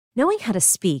Knowing how to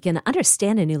speak and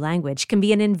understand a new language can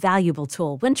be an invaluable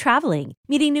tool when traveling,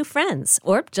 meeting new friends,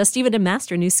 or just even to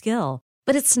master a new skill.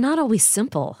 But it's not always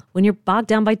simple when you're bogged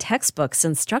down by textbooks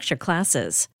and structured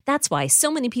classes. That's why so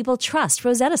many people trust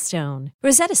Rosetta Stone.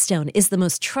 Rosetta Stone is the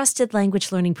most trusted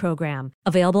language learning program,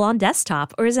 available on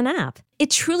desktop or as an app. It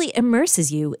truly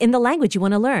immerses you in the language you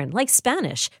want to learn, like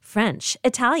Spanish, French,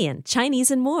 Italian,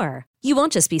 Chinese, and more. You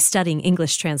won't just be studying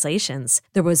English translations.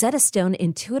 The Rosetta Stone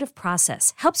intuitive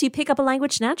process helps you pick up a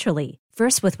language naturally,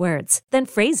 first with words, then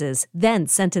phrases, then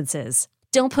sentences.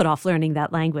 Don't put off learning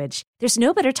that language. There's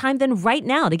no better time than right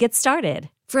now to get started.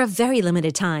 For a very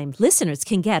limited time, listeners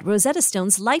can get Rosetta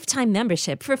Stone's lifetime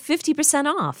membership for 50%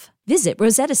 off. Visit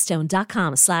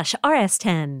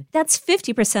rosettastone.com/rs10. That's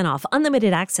 50% off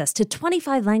unlimited access to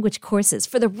 25 language courses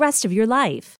for the rest of your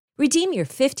life. Redeem your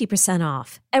 50%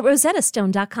 off at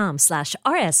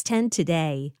rosettastone.com/rs10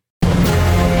 today.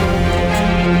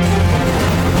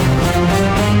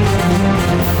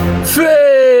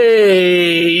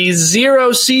 Phase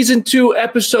Zero Season 2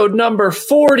 episode number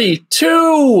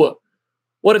 42.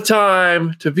 What a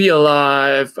time to be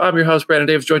alive. I'm your host, Brandon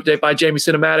Davis, joined today by Jamie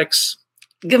Cinematics.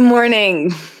 Good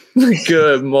morning.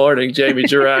 Good morning, Jamie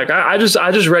Jirac. I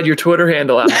just read your Twitter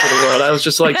handle out to the world. I was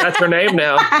just like, that's her name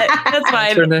now. That's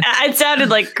fine. It sounded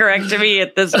like correct to me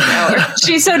at this hour.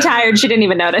 She's so tired, she didn't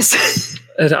even notice.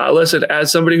 And listen,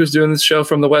 as somebody who's doing this show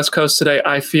from the West Coast today,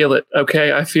 I feel it.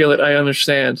 Okay, I feel it. I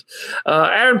understand.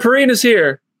 Aaron Perrine is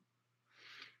here.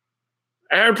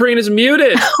 Aaron Perrine is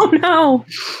muted. Oh, no.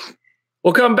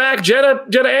 We'll come back. Jenna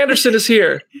Anderson is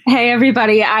here. Hey,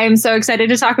 everybody. I am so excited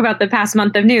to talk about the past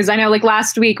month of news. I know, like,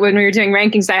 last week when we were doing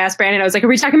rankings, I asked Brandon, I was like, are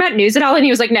we talking about news at all? And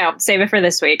he was like, no, save it for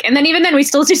this week. And then even then, we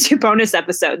still do 2 bonus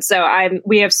episodes. So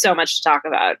we have so much to talk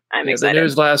about. I'm excited. The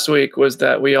news last week was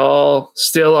that we all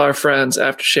still are friends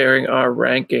after sharing our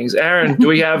rankings. Aaron, do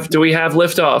we have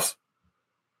liftoff?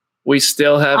 We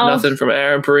still have nothing from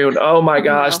Aaron Perrine. Oh my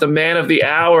gosh, the man of the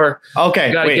hour.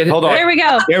 Okay, wait, hold on. There we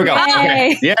go. There we go.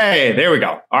 Yay. Okay. Yay, there we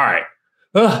go. All right.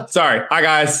 Sorry. Hi,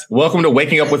 guys. Welcome to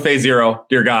Waking Up with Phase Zero.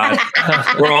 Dear God,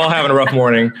 we're all having a rough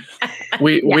morning.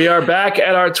 We are back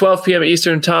at our 12 p.m.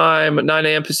 Eastern time, 9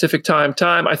 a.m. Pacific time.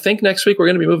 I think next week we're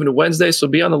going to be moving to Wednesday, so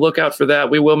be on the lookout for that.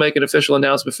 We will make an official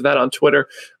announcement for that on Twitter.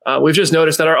 We've just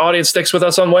noticed that our audience sticks with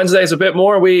us on Wednesdays a bit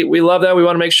more. We love that. We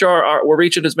want to make sure we're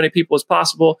reaching as many people as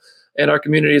possible and our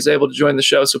community is able to join the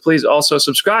show. So please also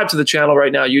subscribe to the channel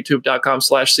right now,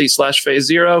 youtube.com/c/phase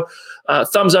zero.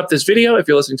 Thumbs up this video if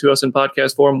you're listening to us in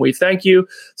podcast form. We thank you.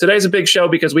 Today's a big show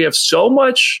because we have so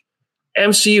much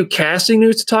MCU casting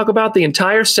news to talk about. The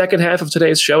entire second half of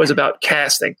today's show is about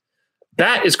casting.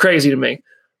 That is crazy to me.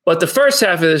 But the first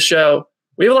half of this show,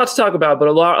 we have a lot to talk about, but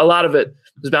a lot of it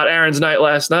was about Aaron's night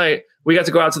last night. We got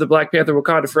to go out to the Black Panther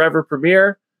Wakanda Forever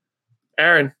premiere.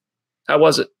 Aaron, how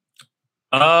was it?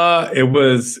 It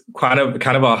was kind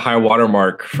of a high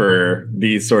watermark for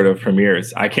these sort of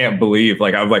premieres. I can't believe,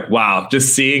 I'm like, wow,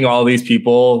 just seeing all these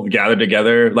people gathered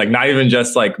together, like not even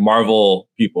just like Marvel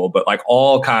people, but like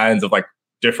all kinds of like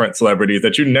different celebrities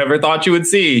that you never thought you would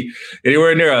see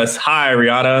anywhere near us. Hi,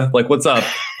 Rihanna. Like, what's up?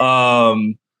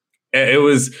 It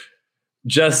was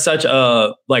just such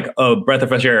a breath of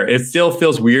fresh air. It still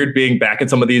feels weird being back at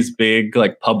some of these big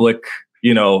like public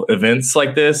events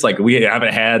like this. Like, we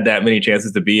haven't had that many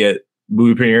chances to be at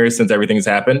movie premieres since everything's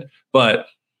happened. But,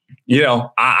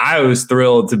 I was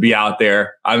thrilled to be out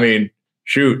there. I mean,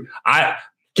 shoot,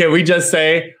 can we just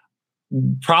say,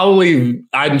 probably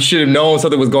I should have known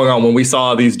something was going on when we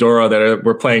saw these Dora that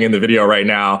we're playing in the video right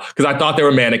now, because I thought they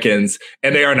were mannequins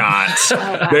and they are not.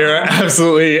 They're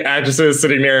absolutely actresses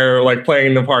sitting there like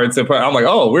playing the parts. And I'm like,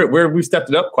 oh, we've stepped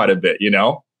it up quite a bit,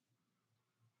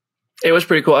 It was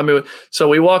pretty cool. I mean, so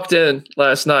we walked in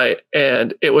last night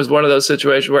and it was one of those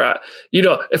situations where,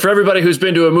 for everybody who's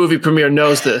been to a movie premiere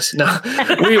knows this. No,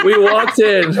 we walked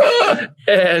in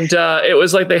and it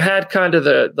was like they had kind of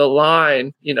the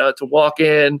line, to walk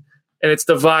in, and it's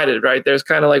divided, right? There's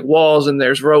kind of like walls and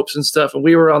there's ropes and stuff. And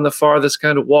we were on the farthest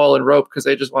kind of wall and rope because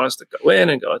they just want us to go in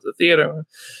and go into the theater.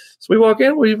 So we walk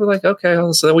in, we were like, okay.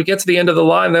 So then we get to the end of the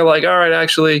line. They're like, all right,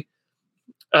 actually,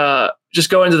 just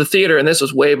go into the theater. And this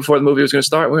was way before the movie was going to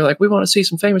start. We were like, we want to see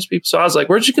some famous people. So I was like,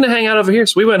 we're just going to hang out over here.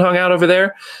 So we went and hung out over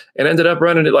there and ended up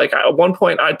running it. Like, at one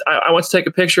point I went to take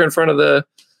a picture in front of the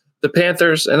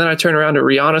Panthers. And then I turned around to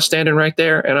Rihanna standing right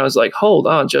there. And I was like, hold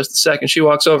on just a second. She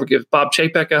walks over, gives Bob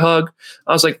Chapek a hug.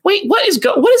 I was like, wait, what is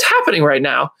happening right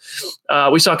now?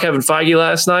 We saw Kevin Feige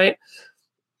last night.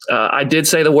 I did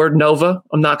say the word Nova.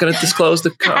 I'm not going to disclose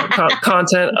the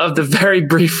content of the very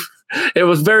brief It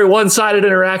was very one-sided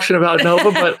interaction about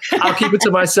Nova, but I'll keep it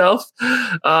to myself.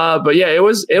 But yeah, it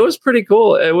was pretty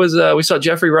cool. It was we saw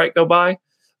Jeffrey Wright go by,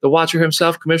 the Watcher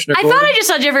himself, Commissioner Gordon. I thought I just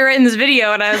saw Jeffrey Wright in this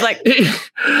video, and I was like,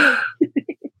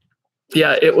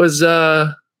 yeah, it was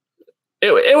a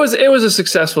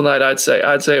successful night. I'd say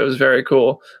it was very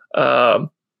cool.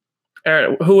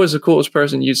 Aaron, who was the coolest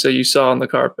person you'd say you saw on the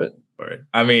carpet?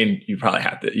 I mean, you probably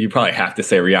have to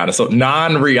say Rihanna. So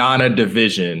non-Rihanna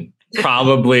division,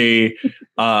 probably.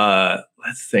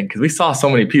 Let's think, because we saw so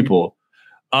many people.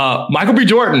 Michael B.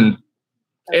 Jordan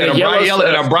in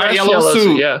a bright yellow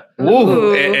suit, yeah.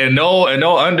 Woo, and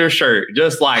no undershirt,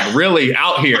 just like really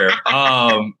out here.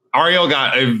 Ariel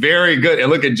got a very good.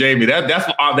 And look at Jamie.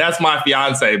 That's my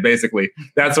fiance. Basically,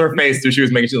 that's her face. She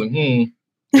was making. She was like,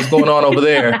 what's going on over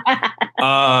there?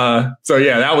 So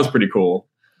yeah, that was pretty cool.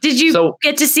 Did you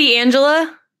get to see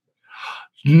Angela?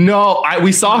 No,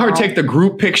 we saw her take the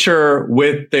group picture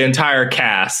with the entire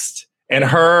cast, and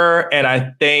her and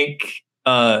I think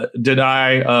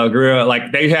Denai Guerrero,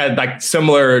 like they had like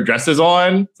similar dresses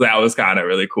on, so that was kind of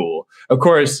really cool. Of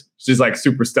course, she's like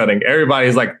super stunning.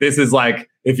 Everybody's like, this is like,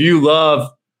 if you love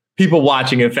people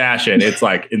watching in fashion, it's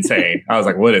like insane. I was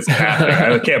like, what is happening?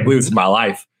 I can't believe this is my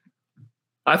life.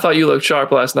 I thought you looked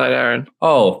sharp last night, Aaron.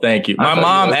 Oh, thank you. My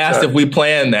mom asked if we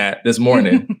planned that this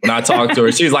morning when I talked to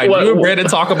her. She's like, you and Brandon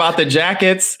talk about the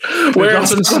jackets. Wearing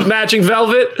some matching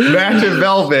velvet. Matching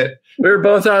velvet. We were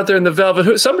both out there in the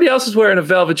velvet. Somebody else was wearing a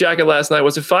velvet jacket last night.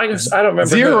 Was it Figus? I don't remember.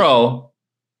 Zero.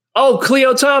 Oh,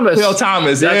 Cleo Thomas.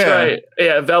 That's right.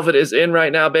 Yeah, velvet is in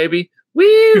right now, baby.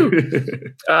 Woo!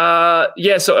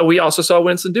 Yeah, so we also saw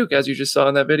Winston Duke, as you just saw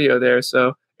in that video there.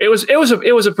 So it was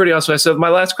a pretty awesome night. So my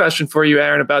last question for you,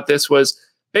 Aaron, about this was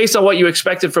based on what you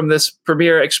expected from this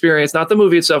premiere experience, not the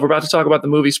movie itself. We're about to talk about the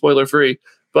movie spoiler free,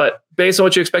 but based on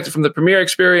what you expected from the premiere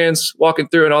experience, walking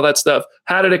through and all that stuff,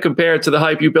 how did it compare to the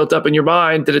hype you built up in your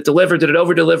mind? Did it deliver? Did it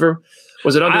over deliver?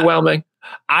 Was it underwhelming?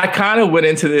 I kind of went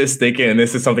into this thinking, and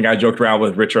this is something I joked around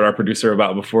with Richard, our producer,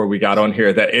 about before we got on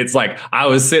here, that it's like, I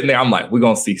was sitting there, I'm like, we're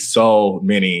going to see so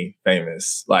many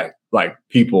famous, like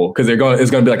people, because it's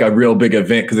going to be like a real big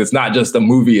event, because it's not just a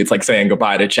movie. It's like saying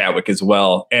goodbye to Chadwick as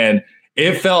well. And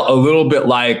it felt a little bit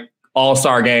like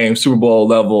All-Star Game, Super Bowl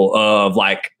level of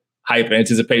like hype and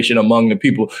anticipation among the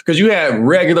people, because you had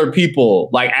regular people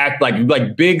like act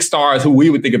like big stars who we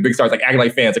would think of big stars, like acting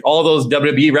like fans, like all those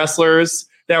WWE wrestlers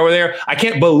that were there. I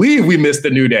can't believe we missed the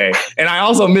New Day. And I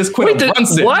also missed Quinton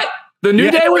Brunson. What? The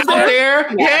New Day was there?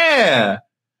 Yeah.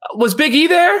 Was Big E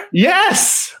there?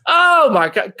 Yes. Oh my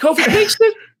God. Kofi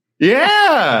Kingston?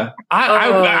 Yeah.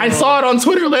 I saw it on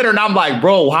Twitter later, and I'm like,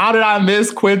 bro, how did I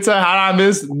miss Quinta? How did I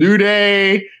miss New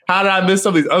Day? How did I miss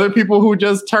some of these other people who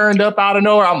just turned up out of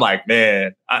nowhere? I'm like,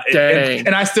 man.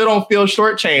 And I still don't feel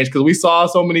shortchanged because we saw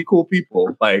so many cool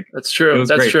people. Like, that's true.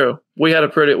 That's true. We had a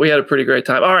pretty great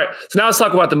time. All right. So now let's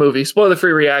talk about the movie. Spoiler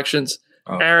free reactions.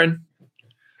 Aaron,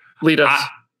 lead us.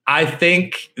 I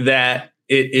think that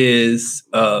it is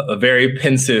a very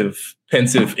pensive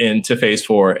into phase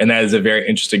 4. And that is a very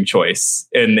interesting choice.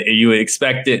 And you would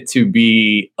expect it to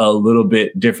be a little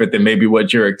bit different than maybe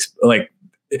what you're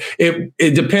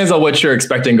it depends on what you're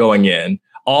expecting going in.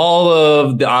 All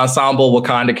of the ensemble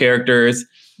Wakanda characters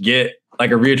get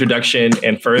like a reintroduction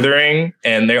and furthering,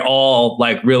 and they're all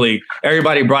like really,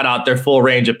 everybody brought out their full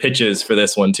range of pitches for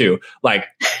this one too. Like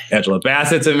Angela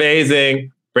Bassett's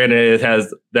amazing. Brandon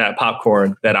has that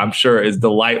popcorn that I'm sure is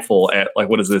delightful at like,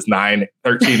 what is this,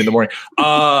 9:13 in the morning.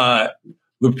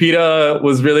 Lupita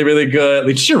was really, really good.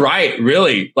 Like, you're right,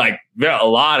 really, like a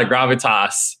lot of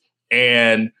gravitas,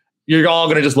 and you're all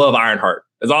going to just love Ironheart.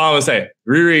 That's all I'm going to say.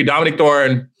 Riri, Dominic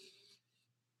Thorne.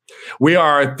 We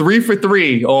are 3 for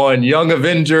 3 on young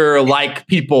Avenger-like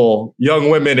people,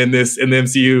 young women in the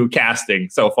MCU casting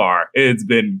so far. It's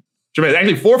been tremendous.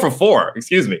 Actually, 4 for 4.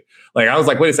 Excuse me. Like, I was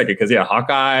like, wait a second, because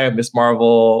Hawkeye, Miss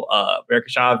Marvel, America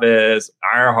Chavez,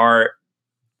 Ironheart.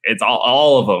 It's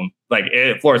all of them. Like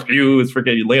Florence Pugh is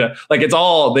freaking Elena. Like, it's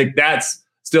all like, that's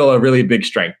still a really big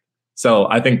strength. So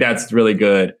I think that's really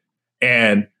good.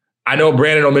 And I know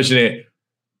Brandon will mention it,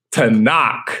 to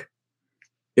knock.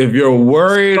 If you're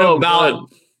worried about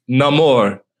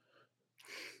Namor,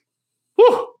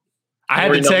 whew, I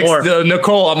had to text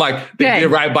Nicole. I'm like, they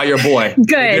did right by your boy. Good.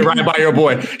 They did right by your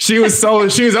boy. She was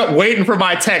up waiting for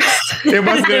my text. It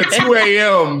must have been 2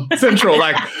 a.m. Central.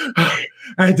 Like,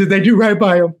 did they do right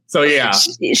by him? So yeah.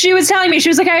 She was telling me, she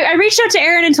was like, I reached out to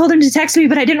Aaron and told him to text me,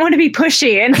 but I didn't want to be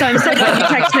pushy. And so I'm so glad you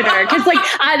texted her. Because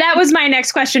that was my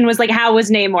next question, was like, how was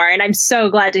Namor? And I'm so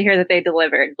glad to hear that they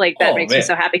delivered. Like, that makes me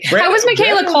so happy. How was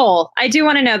Michaela Cole? I do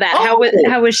want to know that.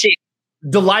 How was she?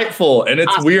 delightful. And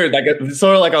it's weird. Like it's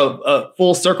sort of like a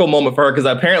full circle moment for her, because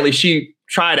apparently she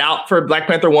tried out for Black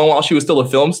Panther 1 while she was still a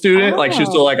film student. Like she was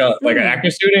still like an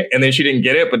acting student, and then she didn't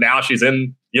get it, but now she's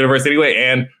in university anyway,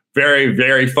 and very,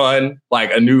 very fun.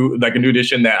 Like a new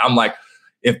addition that I'm like,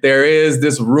 if there is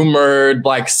this rumored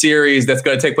like series that's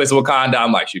going to take place in Wakanda,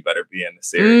 I'm like, she better be in the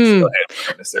series. Go ahead,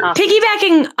 be in the series.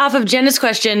 Piggybacking off of Jenna's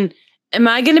question, am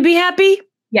I going to be happy?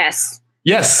 Yes.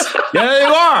 Yes. Yeah,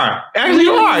 you are. Actually,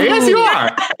 you are. Yes, you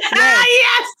are.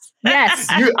 Yes. Yes.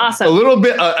 Awesome. A little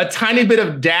bit, a tiny bit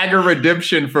of dagger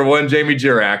redemption for one Jamie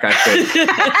Jirak, I think.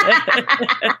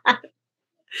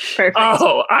 Perfect.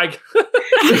 Oh,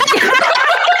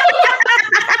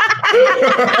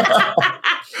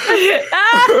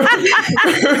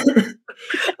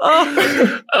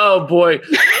 oh boy.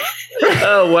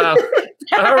 Oh wow.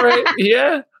 All right.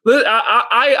 Yeah.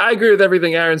 I agree with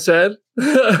everything Aaron said.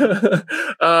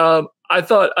 I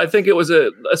think it was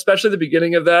especially the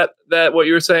beginning of that what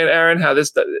you were saying, Aaron, how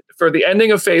this, for the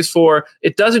ending of phase 4,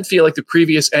 it doesn't feel like the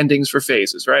previous endings for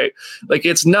phases, right? Like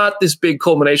it's not this big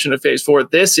culmination of phase 4.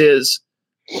 This is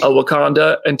a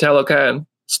Wakanda and Talokan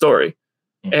story.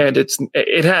 And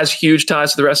it has huge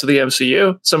ties to the rest of the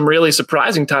MCU. Some really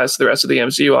surprising ties to the rest of the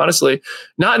MCU, honestly.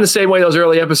 Not in the same way those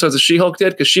early episodes of She-Hulk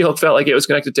did, because She-Hulk felt like it was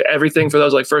connected to everything for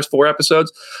those like first 4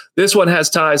 episodes. This one has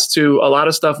ties to a lot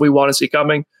of stuff we want to see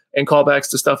coming and callbacks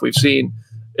to stuff we've seen.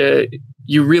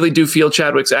 You really do feel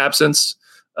Chadwick's absence.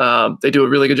 They do a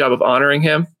really good job of honoring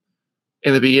him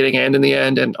in the beginning and in the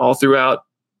end and all throughout.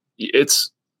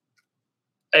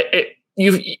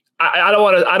 I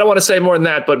don't want to say more than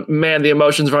that, but man, the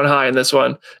emotions run high in this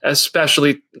one,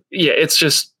 especially. Yeah, it's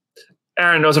just,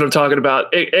 Aaron knows what I'm talking about.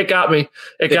 It got me.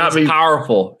 It's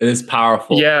powerful. It is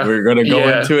powerful. Yeah. We're going to go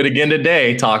into it again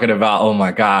today, talking about, oh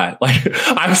my God. Like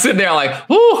I'm sitting there like,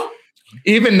 whoo,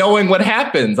 even knowing what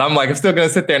happens, I'm like, I'm still going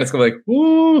to sit there and it's going to be like,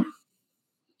 whoo.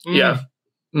 Yeah.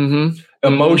 Mm-hmm.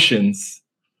 Emotions.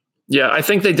 Yeah. I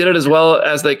think they did it as well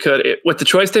as they could. With the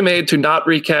choice they made to not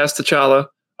recast T'Challa,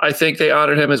 I think they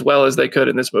honored him as well as they could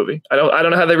in this movie. I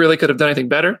don't know how they really could have done anything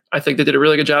better. I think they did a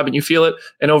really good job, and you feel it.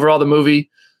 And overall, the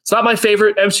movie, it's not my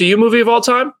favorite MCU movie of all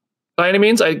time by any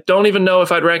means. I don't even know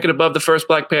if I'd rank it above the first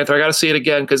Black Panther. I got to see it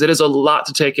again because it is a lot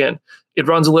to take in. It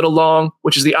runs a little long,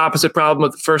 which is the opposite problem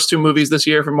with the first 2 movies this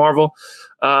year for Marvel,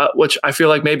 which I feel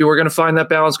like maybe we're going to find that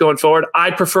balance going forward.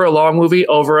 I'd prefer a long movie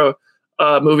over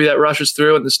a movie that rushes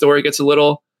through and the story gets a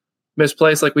little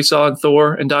misplaced like we saw in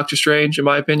Thor and Doctor Strange, in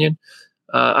my opinion.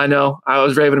 I know I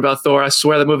was raving about Thor. I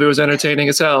swear the movie was entertaining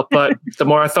as hell. But the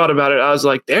more I thought about it, I was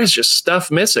like, there's just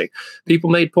stuff missing. People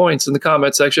made points in the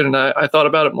comment section, and I thought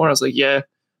about it more. I was like, yeah, a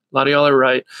lot of y'all are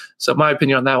right. So my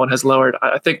opinion on that one has lowered.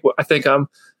 I think I'm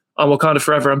on Wakanda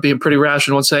Forever. I'm being pretty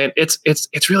rational and saying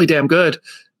it's really damn good.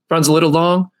 Runs a little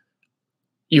long.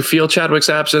 You feel Chadwick's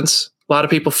absence. A lot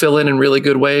of people fill in really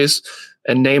good ways.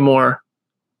 And Namor.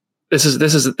 This is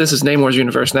Namor's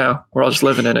universe now. We're all just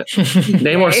living in it.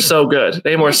 Namor's so good.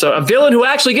 Namor's so a villain who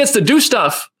actually gets to do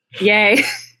stuff. Yay.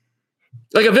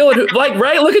 Like a villain who, like,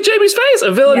 right? Look at Jamie's face.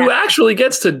 A villain who actually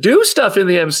gets to do stuff in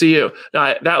the MCU.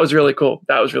 No, that was really cool.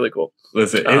 That was really cool.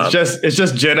 Listen, it's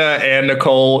just Jenna and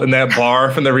Nicole in that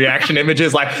bar from the reaction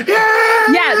images, like,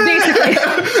 yeah, basically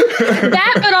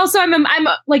that. But also, I'm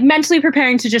like mentally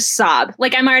preparing to just sob.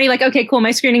 Like I'm already like, okay, cool.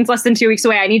 My screening's less than 2 weeks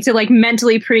away. I need to like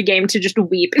mentally pregame to just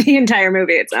weep the entire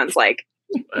movie. It sounds like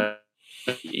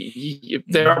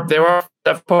there are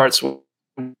tough parts.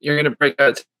 You're going to break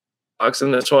out box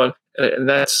in this one,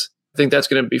 and I think that's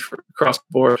going to be across the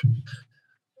board.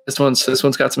 This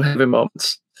one's got some heavy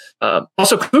moments.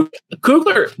 Also,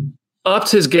 Coogler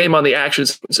upped his game on the action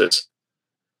sequences.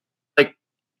 Like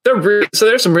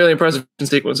there's some really impressive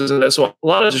sequences in this one. A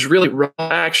lot of just really raw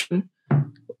action,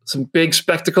 some big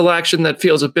spectacle action that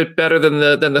feels a bit better than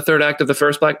the third act of the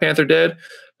first Black Panther did.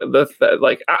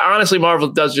 Honestly, Marvel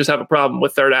does just have a problem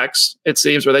with third acts. It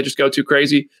seems where they just go too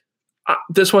crazy.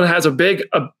 This one has a big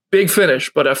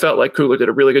finish, but I felt like Coogler did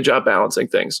a really good job balancing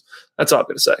things. That's all I'm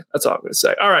going to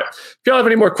say. All right. If y'all have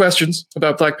any more questions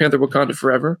about Black Panther Wakanda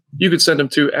Forever, you could send them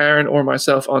to Aaron or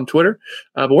myself on Twitter.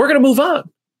 But we're going to move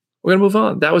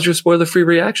on. That was your spoiler-free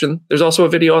reaction. There's also a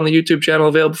video on the YouTube channel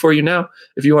available for you now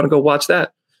if you want to go watch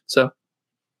that. So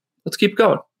let's keep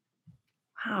going.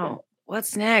 Wow.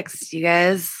 What's next, you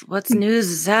guys? What's news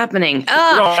is happening?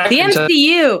 The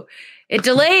MCU. It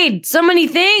delayed so many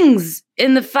things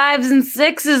in the 5s and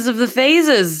 6s of the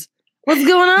phases. What's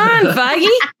going on, Feige?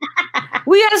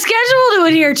 We got a schedule to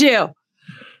adhere to.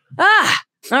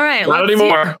 All right. Not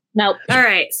anymore. Nope. All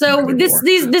right. So this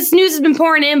news has been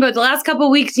pouring in, but the last couple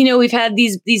of weeks, we've had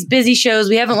these busy shows.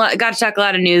 We haven't got to talk a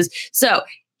lot of news. So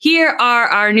here are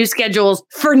our new schedules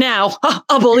for now.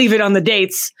 I'll believe it on the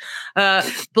dates.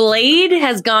 Blade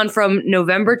has gone from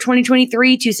November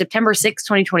 2023 to September 6,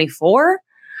 2024.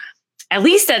 At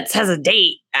least that has a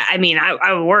date. I mean,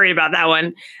 I'm worried about that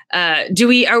one.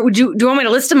 Do you want me to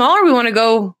list them all, or we want to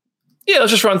go? Yeah,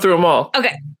 let's just run through them all.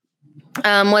 Okay.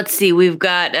 Let's see. We've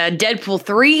got Deadpool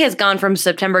 3 has gone from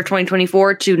September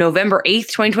 2024 to November 8th,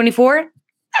 2024.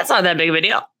 That's not that big of a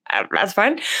deal. That's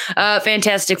fine.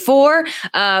 Fantastic Four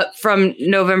from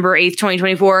November 8th,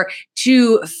 2024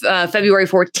 to February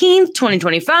 14th,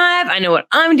 2025. I know what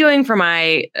I'm doing for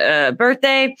my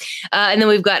birthday. And then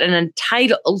we've got an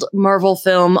untitled Marvel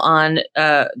film on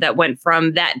that went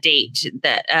from that date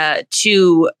that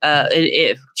to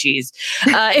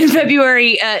in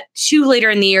February to later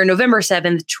in the year, November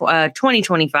 7th,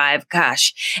 2025.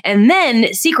 Gosh. And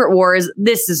then Secret Wars,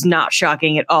 this is not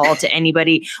shocking at all to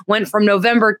anybody, went from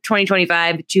November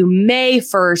 2025 to May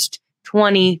 1st,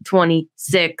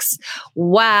 2026.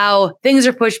 Wow. Things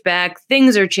are pushed back.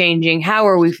 Things are changing. How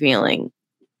are we feeling?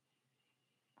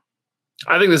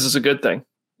 I think this is a good thing.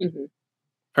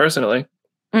 Personally.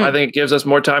 I think it gives us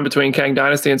more time between Kang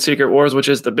Dynasty and Secret Wars, which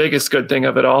is the biggest good thing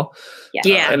of it all.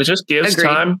 Yeah. And it just gives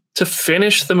time to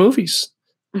finish the movies.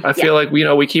 I feel like,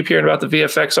 we keep hearing about the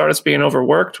VFX artists being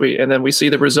overworked. And then we see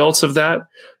the results of that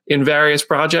in various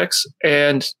projects.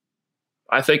 And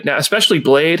I think now, especially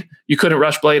Blade, you couldn't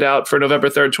rush Blade out for November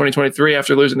 3rd, 2023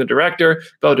 after losing the director.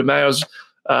 Beau DeMayo's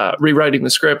rewriting the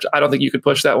script. I don't think you could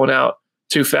push that one out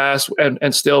too fast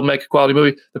and still make a quality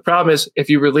movie. The problem is, if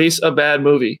you release a bad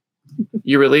movie,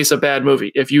 you release a bad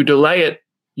movie. If you delay it,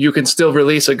 you can still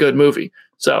release a good movie.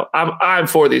 So I'm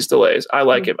for these delays. I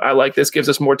like it. I like this. Gives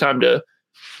us more time to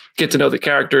get to know the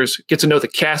characters, get to know the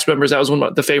cast members. That was one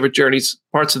of the favorite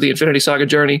parts of the Infinity Saga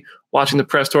journey, watching the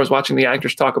press tours, watching the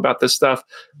actors talk about this stuff.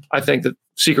 I think that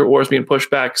Secret Wars being pushed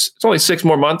back, it's only 6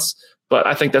 more months, but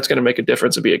I think that's going to make a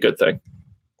difference and be a good thing.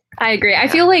 I agree. I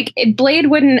feel like Blade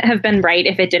wouldn't have been right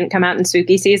if it didn't come out in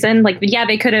spooky season. Like, yeah,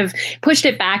 they could have pushed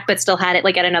it back, but still had it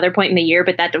like at another point in the year,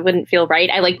 but that wouldn't feel right.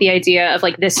 I like the idea of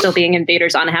like this still being in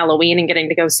theaters on Halloween and getting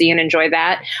to go see and enjoy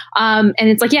that. And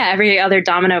it's like, yeah, every other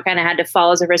domino kind of had to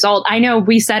fall as a result. I know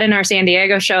we said in our San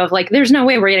Diego show of like, there's no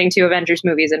way we're getting 2 Avengers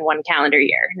movies in 1 calendar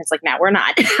year. And it's like, no, we're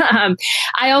not.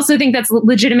 I also think that's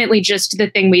legitimately just the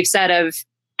thing we've said of,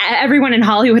 everyone in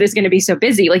Hollywood is going to be so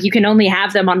busy. Like, you can only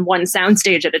have them on one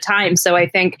soundstage at a time. So I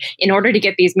think in order to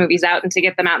get these movies out and to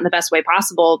get them out in the best way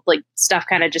possible, like, stuff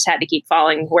kind of just had to keep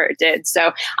falling where it did.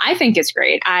 So I think it's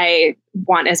great. I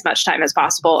want as much time as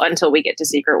possible until we get to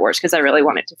Secret Wars, because I really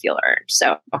want it to feel earned.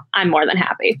 So I'm more than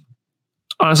happy.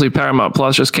 Honestly, Paramount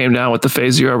Plus just came down with the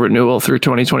Phase 0 renewal through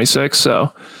 2026.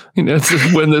 So,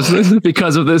 it's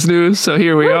because of this news. So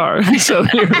here we are. So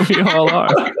here we all are.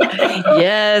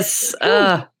 Yes.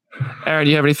 Aaron, do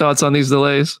you have any thoughts on these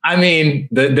delays? I mean,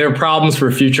 there are problems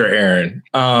for future Aaron.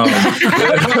 There are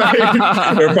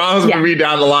problems for me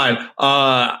down the line.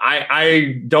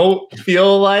 I don't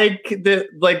feel like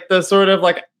the sort of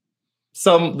like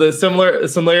the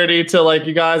similarity to like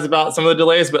you guys about some of the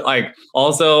delays, but like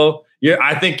also,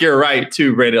 I think you're right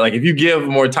too, Brandon. Like, if you give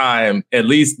more time, at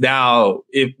least now,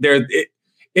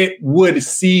 it would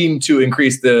seem to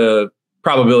increase the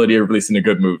probability of releasing a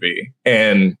good movie.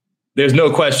 And there's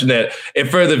no question that if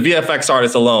for the VFX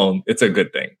artists alone, it's a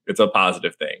good thing. It's a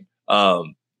positive thing.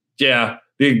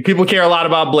 People care a lot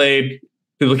about Blade.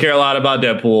 People care a lot about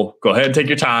Deadpool. Go ahead and take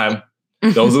your time.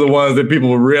 Those are the ones that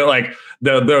people really like.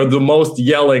 They're the most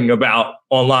yelling about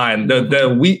online.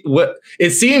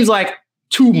 It seems like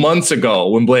 2 months ago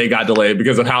when Blade got delayed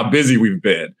because of how busy we've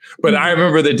been. But I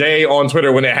remember the day on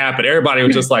Twitter when it happened, everybody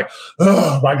was just like,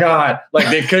 oh my God. Like,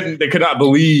 they could not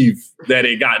believe that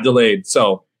it got delayed.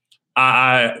 So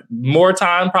more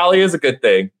time probably is a good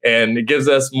thing. And it gives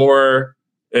us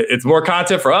it's more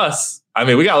content for us. I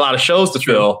mean, we got a lot of shows to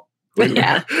fill.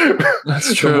 Yeah.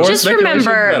 That's true. Just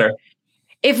remember,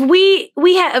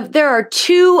 if there are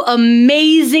 2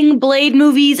 amazing Blade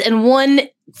movies and 1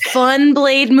 fun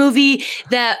Blade movie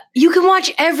that you can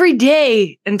watch every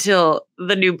day until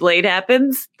the new Blade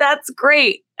happens, that's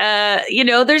great.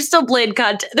 There's still Blade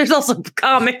content. There's also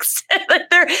comics.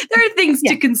 there are things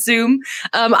to consume.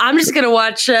 I'm just going to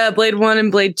watch Blade 1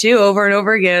 and Blade 2 over and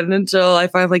over again until I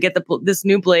finally get this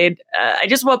new Blade. I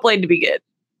just want Blade to be good.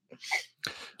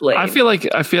 Blade. I feel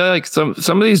like some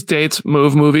of these dates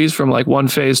move movies from like one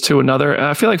phase to another. And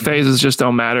I feel like phases just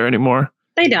don't matter anymore.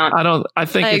 They don't. I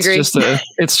think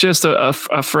it's just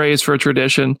a phrase for a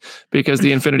tradition, because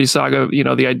the Infinity Saga,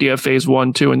 the idea of phase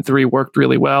 1, 2, and 3 worked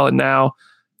really well. And now,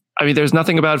 I mean, there's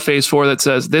nothing about phase 4 that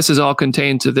says this is all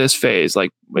contained to this phase.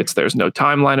 Like, there's no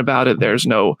timeline about it. There's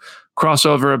no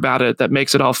crossover about it that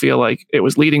makes it all feel like it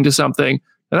was leading to something.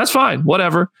 And that's fine,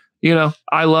 whatever.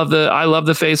 I love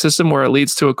the phase system where it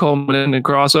leads to a culminant and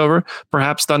crossover.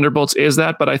 Perhaps Thunderbolts is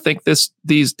that, but I think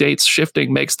these dates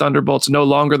shifting makes Thunderbolts no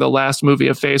longer the last movie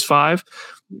of Phase 5.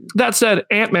 That said,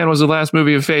 Ant-Man was the last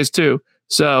movie of Phase 2.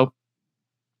 So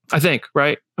I think,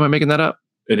 right? Am I making that up?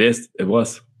 It is. It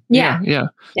was. Yeah.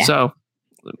 So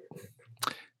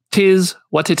tis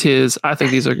what it is. I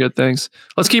think these are good things.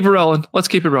 Let's keep it rolling.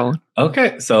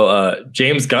 Okay. So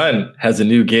James Gunn has a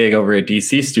new gig over at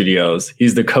DC Studios.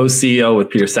 He's the co-CEO with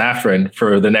Peter Safran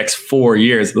for the next 4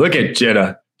 years. Look at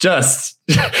Jenna. Just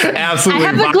absolutely. I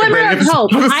have a glimmer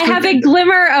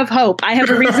of hope. I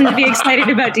have a reason to be excited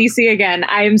about DC again.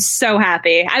 I am so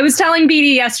happy. I was telling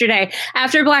BD yesterday,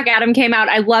 after Black Adam came out,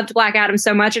 I loved Black Adam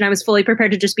so much, and I was fully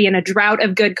prepared to just be in a drought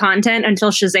of good content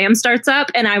until Shazam starts up.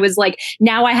 And I was like,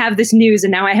 now I have this news, and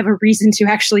now I have a reason to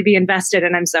actually be invested,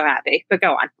 and I'm so happy. But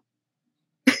go on.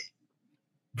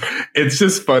 It's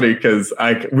just funny because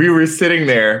we were sitting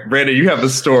there. Brandon, you have a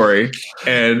story,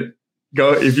 and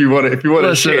go if you want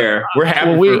to share. We're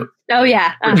happy. Oh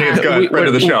yeah, James Gunn, friend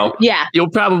of the show. Yeah, you'll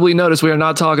probably notice we are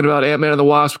not talking about Ant-Man and the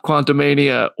Wasp,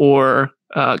 Quantumania, or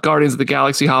Guardians of the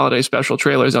Galaxy holiday special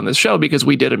trailers on this show because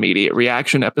we did immediate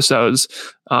reaction episodes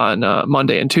on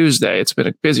Monday and Tuesday. It's been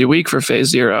a busy week for Phase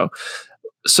 0.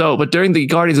 So, but during the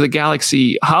Guardians of the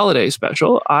Galaxy holiday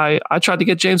special, I tried to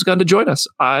get James Gunn to join us.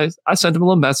 I sent him a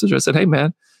little message. I said, "Hey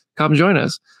man, come join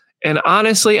us." And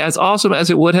honestly, as awesome as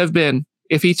it would have been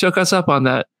if he took us up on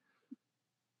that,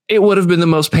 it would have been the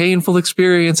most painful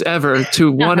experience ever to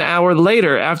 1 hour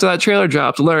later after that trailer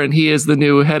dropped learn he is the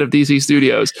new head of DC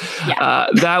Studios. Yeah.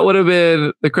 That would have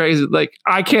been the crazy. Like,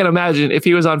 I can't imagine if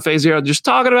he was on Phase 0 just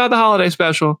talking about the holiday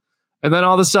special, and then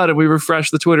all of a sudden we refresh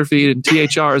the Twitter feed and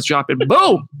THR is dropping.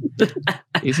 Boom!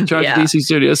 He's in charge of DC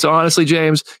Studios. So honestly,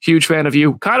 James, huge fan of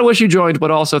you. Kind of wish you joined,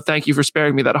 but also thank you for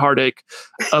sparing me that heartache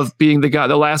of being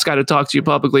the last guy to talk to you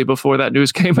publicly before that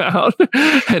news came out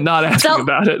and not asking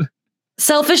about it.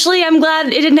 Selfishly, I'm glad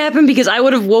it didn't happen because I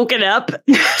would have woken up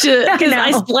because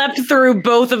I slept through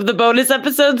both of the bonus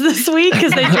episodes this week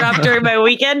because they dropped during my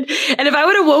weekend. And if I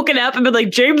would have woken up and been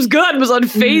like, James Gunn was on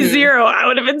Phase 0, I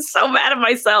would have been so mad at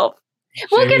myself.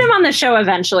 We'll get him on the show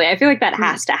eventually. I feel like that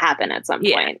has to happen at some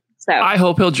point. So I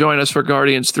hope he'll join us for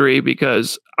Guardians 3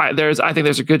 because I think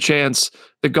there's a good chance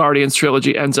the Guardians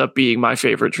trilogy ends up being my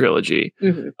favorite trilogy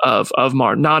of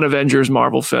non-Avengers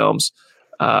Marvel films.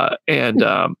 I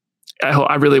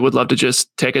really would love to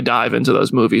just take a dive into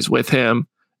those movies with him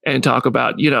and talk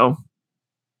about, Gamora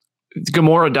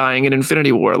dying in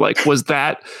Infinity War. Like, was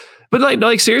that?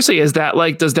 But seriously, is that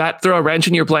does that throw a wrench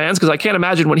in your plans? Because I can't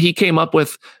imagine when he came up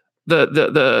with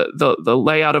the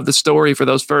layout of the story for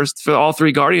all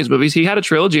 3 Guardians movies, he had a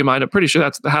trilogy in mind. I'm pretty sure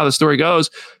that's how the story goes.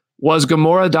 Was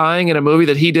Gamora dying in a movie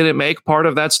that he didn't make part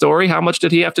of that story? How much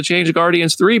did he have to change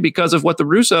Guardians 3 because of what the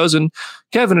Russos and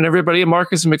Kevin and everybody and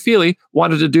Marcus and McFeely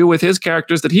wanted to do with his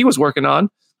characters that he was working on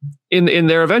in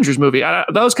their Avengers movie?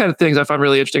 Those kind of things I find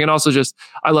really interesting. And also just,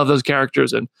 I love those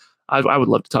characters. And I would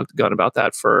love to talk to Gunn about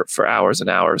that for hours and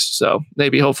hours. So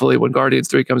maybe hopefully when Guardians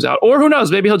 3 comes out, or who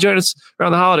knows, maybe he'll join us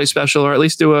around the holiday special or at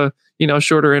least do a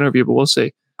shorter interview, but we'll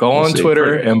see. Go on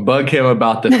Twitter and bug him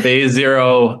about the Phase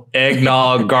 0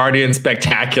 Eggnog Guardian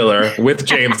Spectacular with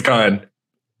James Gunn.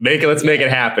 Let's make it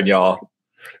happen, y'all.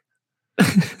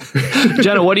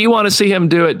 Jenna, what do you want to see him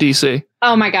do at DC?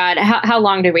 Oh my God. How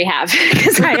long do we have?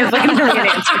 Because I have a million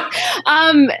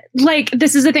answers.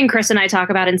 This is the thing Chris and I talk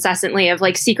about incessantly of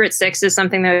Secret Six is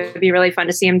something that would be really fun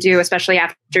to see him do, especially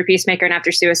after Peacemaker and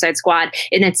after Suicide Squad.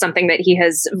 And it's something that he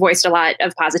has voiced a lot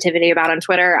of positivity about on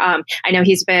Twitter. I know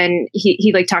he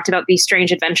talked about the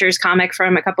Strange Adventures comic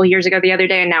from a couple years ago the other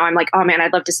day. And now I'm like, oh man,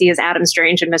 I'd love to see his Adam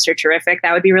Strange and Mr. Terrific.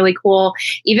 That would be really cool.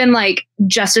 Even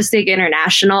Justice League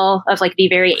International of the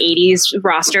very 80s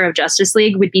roster of Justice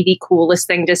League would be the coolest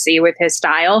thing to see with his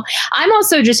style. I'm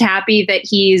also just happy that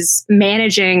he's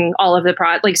managing all of the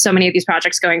so many of these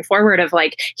projects going forward of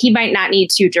he might not need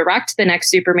to direct the next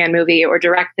Superman movie or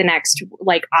direct the next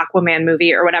Aquaman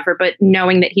movie or whatever, but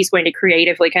knowing that he's going to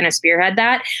creatively kind of spearhead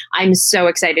that, I'm so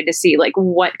excited to see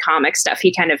what comic stuff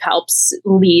he kind of helps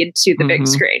lead to the big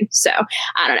screen. So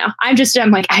I don't know. I'm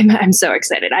so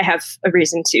excited. I have a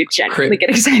reason to genuinely get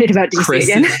excited about DC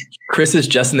again. Chris is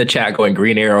just in the chat going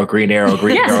Green Arrow, Green Arrow,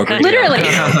 Green Arrow, Green literally.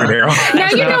 Arrow.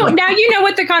 Now you know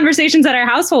what the conversations at our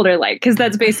household are like, because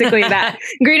that's basically that.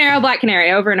 Green Arrow, Black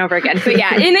Canary over and over again. But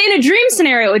yeah, in a dream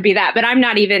scenario, it would be that. But I'm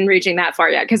not even reaching that far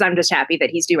yet because I'm just happy that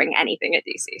he's doing anything at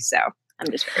DC. So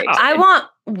I'm just very excited. I want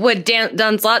what Dan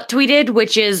Dunslot tweeted,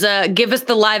 which is give us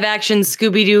the live action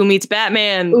Scooby-Doo meets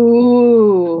Batman.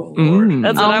 Ooh.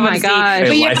 That's what I want to see. gosh.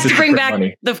 But you have to bring for back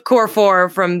money. the core four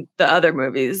from the other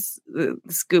movies, the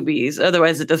Scoobies.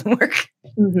 Otherwise, it doesn't work.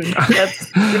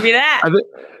 That's gonna be that.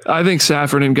 I think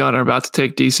Safran and Gunn are about to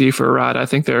take DC for a ride. I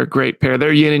think they're a great pair.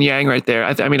 They're yin and yang right there.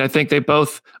 I think they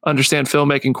both understand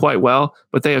filmmaking quite well,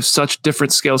 but they have such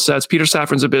different skill sets. Peter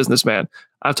Safran's a businessman.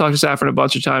 I've talked to Safran a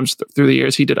bunch of times through the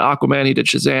years. He did Aquaman, he did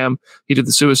Shazam, he did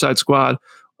the Suicide Squad.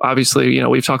 Obviously,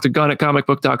 we've talked to Gunn at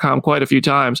comicbook.com quite a few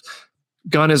times.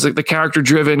 Gunn is the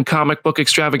character-driven comic book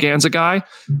extravaganza guy.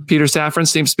 Peter Safran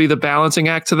seems to be the balancing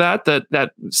act to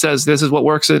that says this is what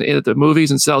works in the movies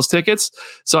and sells tickets.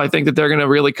 So I think that they're going to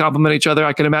really complement each other.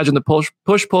 I can imagine the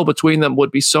push-pull between them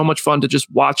would be so much fun to just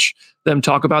watch them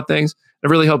talk about things. I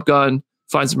really hope Gunn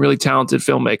finds some really talented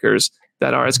filmmakers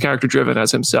that are as character-driven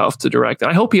as himself to direct. And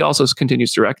I hope he also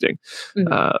continues directing.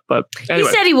 But anyway.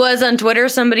 He said he was on Twitter.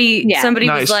 Somebody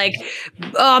Nice. was like,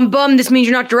 "Oh, I'm bummed. This means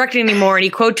you're not directing anymore." And he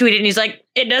quote tweeted, and he's like,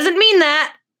 "It doesn't mean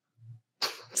that."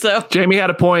 So Jamie had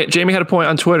a point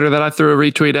on Twitter that I threw a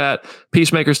retweet at.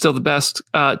 Peacemaker's still the best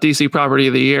DC property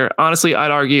of the year. Honestly, I'd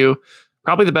argue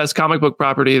probably the best comic book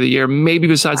property of the year, maybe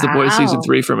besides The Boys season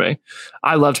 3 for me.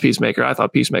 I loved Peacemaker. I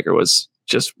thought Peacemaker was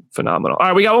just phenomenal. All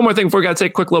right, we got one more thing before we got to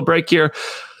take a quick little break here.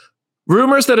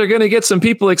 Rumors that are going to get some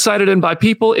people excited, and by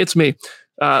people, it's me.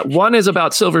 One is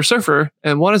about Silver Surfer,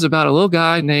 and one is about a little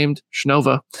guy named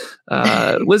Shnova.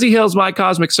 Lizzie Hill's My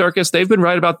Cosmic Circus. They've been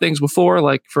right about things before.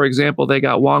 Like, for example, they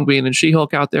got Wong being in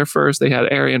She-Hulk out there first. They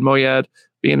had Arian Moayed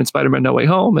being in Spider-Man No Way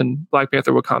Home, and Black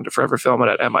Panther Wakanda Forever filming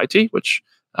at MIT, which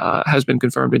has been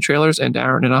confirmed in trailers, and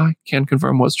Aaron and I can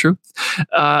confirm was true.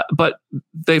 But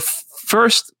they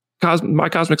first... My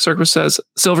Cosmic Circus says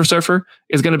Silver Surfer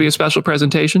is going to be a special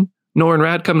presentation. Nor and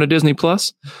Rad coming to Disney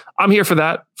Plus. I'm here for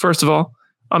that. First of all,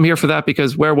 I'm here for that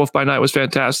because Werewolf by Night was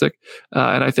fantastic.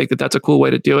 And I think that that's a cool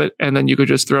way to do it. And then you could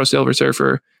just throw Silver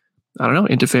Surfer, I don't know,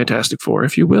 into Fantastic Four,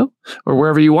 if you will, or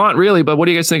wherever you want, really. But what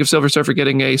do you guys think of Silver Surfer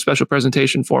getting a special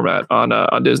presentation format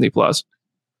on Disney Plus?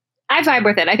 I vibe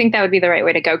with it. I think that would be the right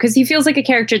way to go because he feels like a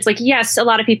character. It's like, yes, a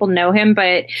lot of people know him,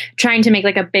 but trying to make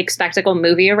like a big spectacle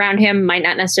movie around him might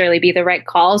not necessarily be the right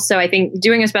call. So I think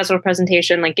doing a special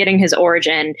presentation, like getting his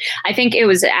origin, I think it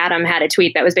was Adam had a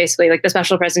tweet that was basically like the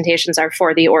special presentations are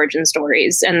for the origin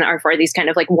stories and are for these kind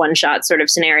of like one shot sort of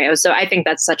scenarios. So I think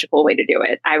that's such a cool way to do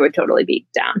it. I would totally be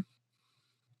down.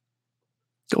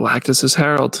 Galactus'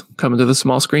 Herald coming to the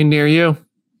small screen near you.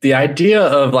 The idea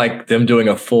of like them doing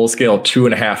a full scale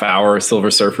 2.5 hour Silver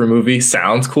Surfer movie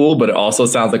sounds cool, but it also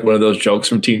sounds like one of those jokes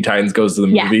from Teen Titans Goes to the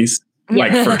Movies.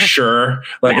 Like for sure.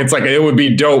 Like it's like it would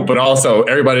be dope, but also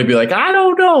everybody would be like, I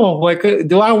don't know. Like,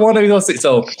 do I want to go see?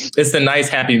 So it's a nice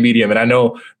happy medium. And I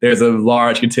know there's a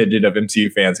large contingent of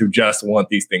MCU fans who just want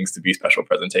these things to be special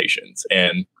presentations.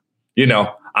 And,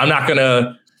 I'm not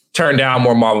gonna turn down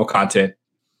more Marvel content.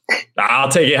 I'll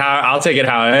take it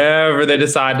however they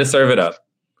decide to serve it up.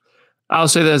 I'll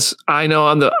say this. I know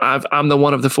I'm the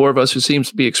one of the four of us who seems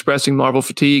to be expressing Marvel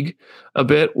fatigue a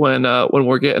bit when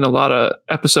we're getting a lot of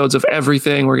episodes of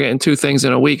everything. We're getting 2 things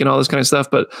in a week and all this kind of stuff.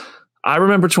 But I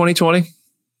remember 2020.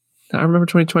 I remember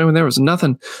 2020 when there was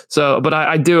nothing. So, but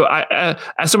I do,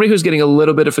 as somebody who's getting a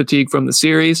little bit of fatigue from the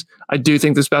series, I do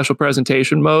think the special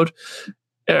presentation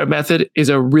method is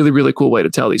a really, really cool way to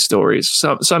tell these stories.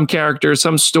 Some characters,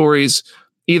 some stories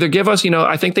either give us,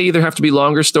 I think they either have to be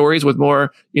longer stories with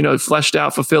more, fleshed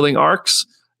out, fulfilling arcs.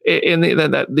 These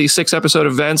 6-episode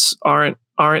events aren't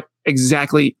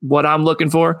exactly what I'm looking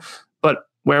for. But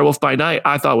Werewolf by Night,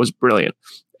 I thought was brilliant,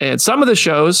 and some of the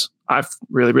shows I've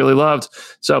really, really loved.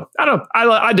 So I don't know,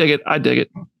 I dig it.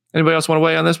 Anybody else want to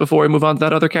weigh on this before we move on to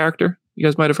that other character you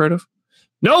guys might have heard of?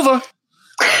 Nova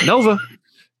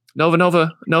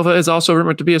is also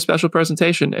rumored to be a special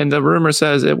presentation, and the rumor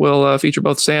says it will feature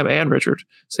both Sam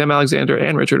Alexander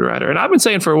and Richard Rider. And I've been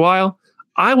saying for a while,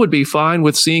 I would be fine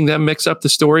with seeing them mix up the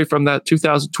story from that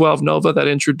 2012 Nova that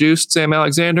introduced Sam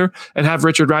Alexander and have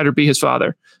Richard Rider be his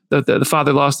father, the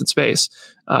father lost in space.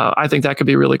 I think that could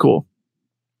be really cool.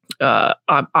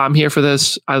 I'm here for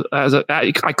this.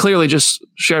 I clearly just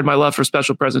shared my love for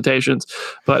special presentations,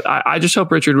 but I just hope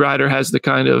Richard Rider has the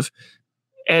kind of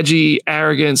edgy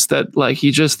arrogance that like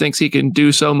he just thinks he can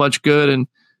do so much good and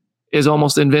is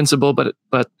almost invincible, but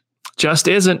just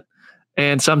isn't.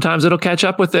 And sometimes it'll catch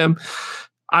up with him.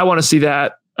 I want to see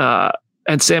that.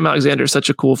 And Sam Alexander is such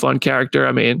a cool, fun character.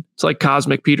 I mean, it's like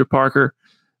cosmic Peter Parker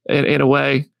in a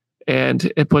way,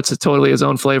 and it puts totally his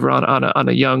own flavor on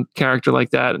a young character like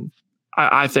that. And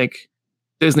I think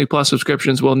Disney Plus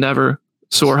subscriptions will never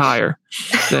soar higher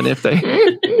than if they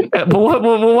But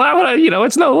why would I?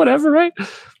 It's no whatever, right? What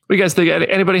do you guys think?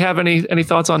 Anybody have any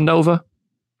thoughts on Nova?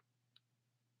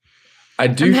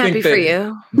 I'm happy for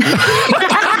you.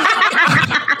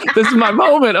 This is my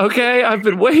moment, okay? I've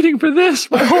been waiting for this.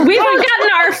 We've all gotten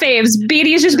our faves.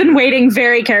 Beatty's just been waiting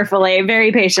very carefully,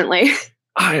 very patiently.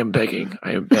 I am begging.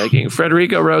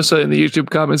 Frederico Rosa in the YouTube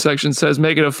comment section says,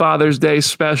 make it a Father's Day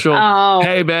special. Oh.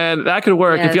 Hey, man, that could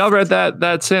work. Yes. If y'all read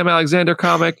that Sam Alexander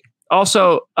comic,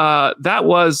 also,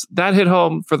 that hit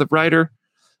home for the writer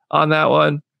on that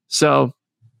one. So,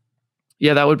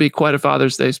 yeah, that would be quite a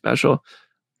Father's Day special.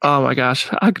 Oh my gosh,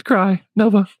 I could cry.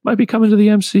 Nova might be coming to the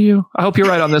MCU. I hope you're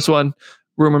right on this one,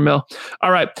 rumor mill.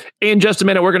 All right, in just a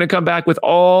minute, we're going to come back with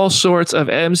all sorts of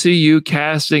MCU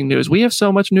casting news. We have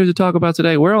so much news to talk about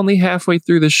today. We're only halfway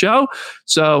through the show,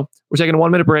 so we're taking a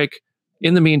 1-minute break.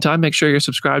 In the meantime, make sure you're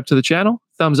subscribed to the channel,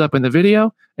 thumbs up in the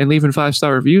video, and leaving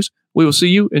 5-star reviews. We will see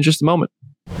you in just a moment.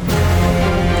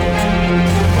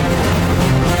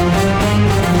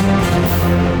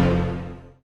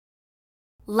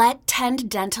 Let Tend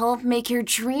Dental make your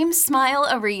dream smile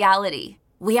a reality.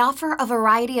 We offer a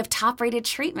variety of top-rated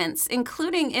treatments,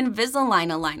 including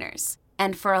Invisalign aligners.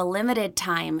 And for a limited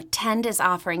time, Tend is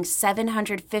offering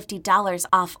 $750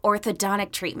 off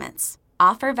orthodontic treatments.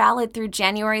 Offer valid through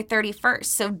January 31st,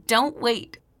 so don't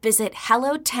wait. Visit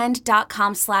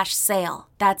hellotend.com/sale.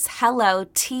 That's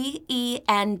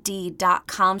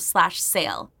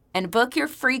hellotend.com/sale. And book your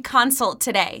free consult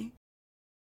today.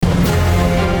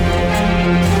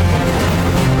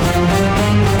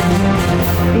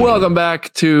 Welcome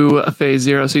back to Phase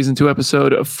Zero, Season 2,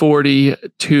 Episode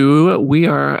 42. We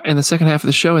are in the second half of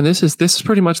the show, and this is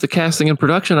pretty much the casting and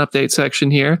production update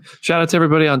section here. Shout out to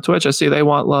everybody on Twitch. I see they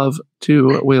want love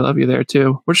too. We love you there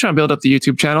too. We're just trying to build up the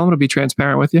YouTube channel. I'm going to be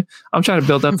transparent with you. I'm trying to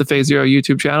build up the Phase Zero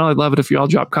YouTube channel. I'd love it if you all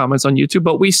drop comments on YouTube,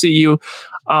 but we see you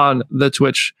on the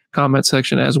Twitch comment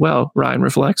section as well. Ryan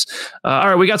reflects. All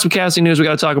right, we got some casting news we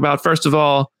got to talk about. First of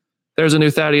all, there's a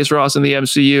new Thaddeus Ross in the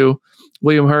MCU.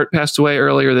 William Hurt passed away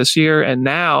earlier this year, and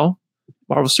now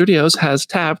Marvel Studios has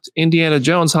tapped Indiana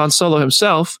Jones, Han Solo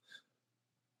himself,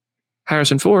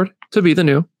 Harrison Ford, to be the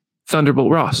new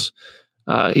Thunderbolt Ross.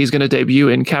 He's going to debut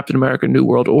in Captain America: New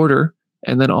World Order,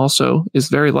 and then also is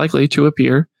very likely to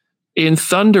appear in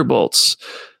Thunderbolts.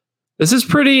 This is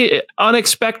pretty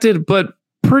unexpected, but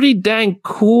pretty dang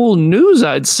cool news,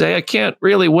 I'd say. I can't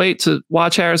really wait to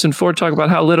watch Harrison Ford talk about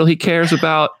how little he cares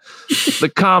about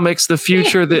the comics, the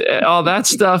future, all that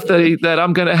stuff that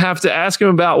I'm going to have to ask him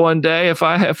about one day if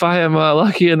I am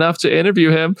lucky enough to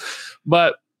interview him.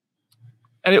 But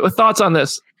thoughts on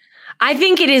this? I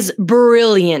think it is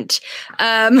brilliant.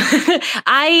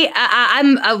 I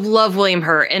love William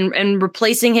Hurt, and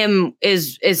replacing him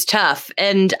is tough.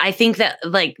 And I think that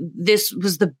this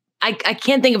was I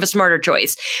can't think of a smarter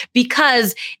choice,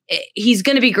 because he's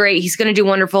going to be great. He's going to do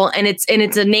wonderful. And it's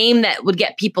a name that would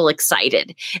get people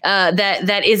excited.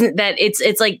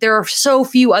 It's like there are so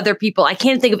few other people. I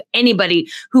can't think of anybody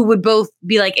who would both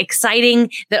be exciting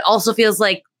that also feels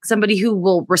like somebody who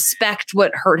will respect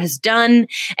what Hurt has done.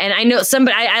 And I know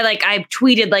somebody, I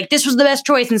tweeted this was the best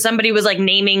choice. And somebody was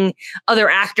naming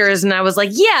other actors. And I was like,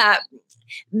 yeah,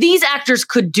 these actors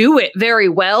could do it very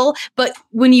well, but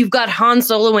when you've got Han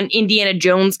Solo and Indiana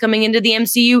Jones coming into the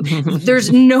MCU,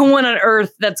 there's no one on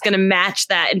earth that's going to match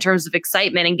that in terms of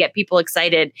excitement and get people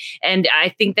excited. And I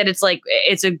think that it's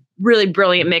a really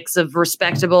brilliant mix of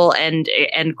respectable and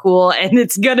cool, and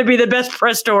it's going to be the best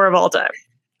press tour of all time.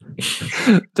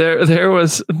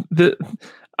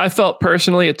 I felt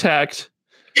personally attacked.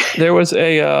 There was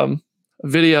a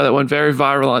video that went very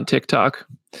viral on TikTok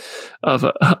of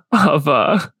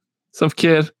some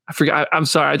kid. I forgot. I'm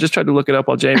sorry. I just tried to look it up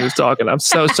while Jamie was talking. I'm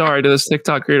so sorry to this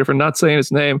TikTok creator for not saying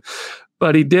his name,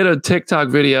 but he did a TikTok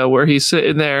video where he's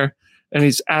sitting there and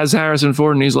he's as Harrison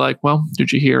Ford, and he's like, "Well,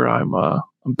 did you hear? I'm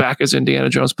back as Indiana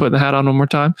Jones, putting the hat on one more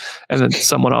time." And then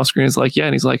someone off screen is like, "Yeah,"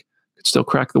 and he's like, "Could still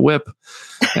crack the whip."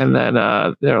 And then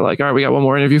they're like, "All right, we got one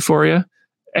more interview for you,"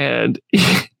 and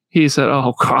he said,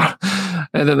 "Oh God,"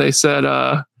 and then they said,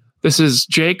 "This is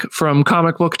Jake from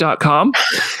comicbook.com."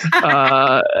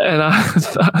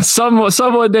 And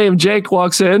someone named Jake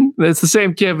walks in. It's the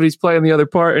same kid, but he's playing the other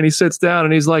part. And he sits down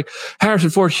and he's like, "Harrison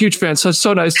Ford, huge fan.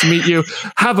 So nice to meet you.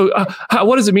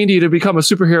 What does it mean to you to become a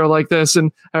superhero like this?"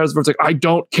 And Harrison Ford's like, "I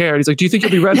don't care." And he's like, "Do you think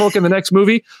you'll be Red Hulk in the next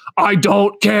movie?" "I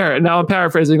don't care." And now I'm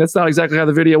paraphrasing. That's not exactly how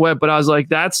the video went, but I was like,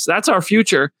 that's our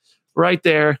future right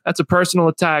there. That's a personal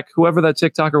attack. Whoever that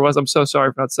TikToker was, I'm so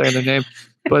sorry for not saying their name.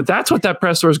 But that's what that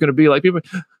press tour is going to be like. People,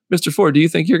 "Mr. Ford, do you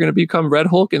think you're going to become Red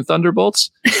Hulk in Thunderbolts?"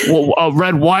 "Well,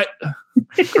 Red what?"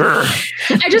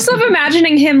 I just love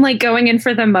imagining him like going in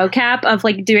for the mocap of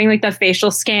like doing like the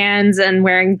facial scans and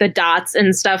wearing the dots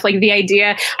and stuff. Like the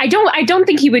idea, I don't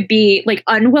think he would be like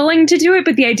unwilling to do it,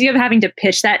 but the idea of having to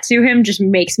pitch that to him just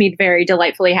makes me very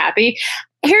delightfully happy.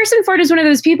 Harrison Ford is one of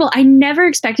those people. I never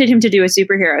expected him to do a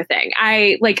superhero thing.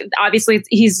 Obviously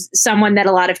he's someone that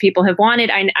a lot of people have wanted.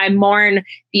 I mourn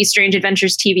the Strange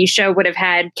Adventures TV show would have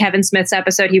had Kevin Smith's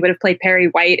episode. He would have played Perry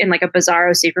White in like a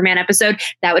Bizarro Superman episode.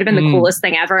 That would have been the coolest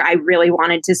thing ever. I really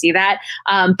wanted to see that.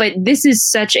 But this is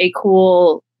such a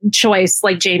cool choice,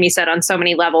 like Jamie said, on so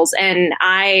many levels. And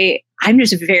I'm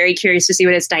just very curious to see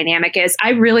what his dynamic is. I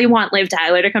really want Liv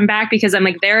Tyler to come back because I'm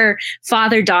like, their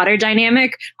father-daughter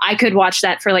dynamic, I could watch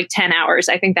that for like 10 hours.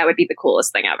 I think that would be the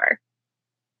coolest thing ever.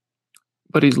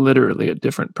 But he's literally a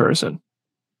different person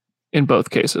in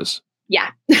both cases.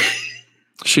 Yeah.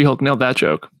 She-Hulk nailed that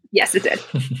joke. Yes, it did.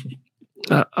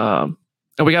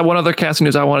 And we got one other casting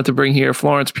news I wanted to bring here.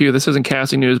 Florence Pugh. This isn't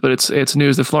casting news, but it's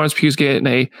news that Florence Pugh's getting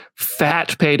a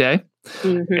fat payday.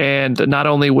 Mm-hmm. And not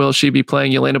only will she be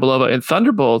playing Yelena Belova in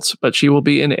Thunderbolts, but she will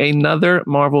be in another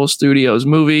Marvel Studios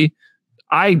movie.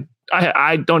 I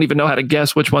don't even know how to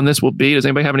guess which one this will be. Does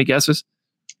anybody have any guesses?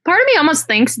 Part of me almost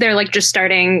thinks they're like just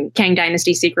starting Kang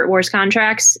Dynasty Secret Wars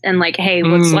contracts and like, hey,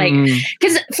 what's like,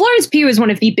 because Florence Pugh is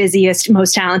one of the busiest,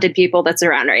 most talented people that's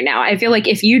around right now. I feel like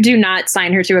if you do not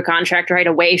sign her to a contract right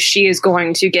away, she is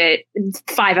going to get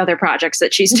 5 other projects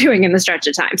that she's doing in the stretch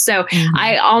of time. So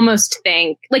I almost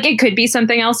think like it could be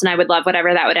something else, and I would love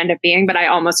whatever that would end up being. But I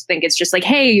almost think it's just like,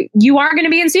 hey, you are going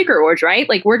to be in Secret Wars, right?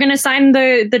 Like we're going to sign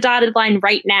the dotted line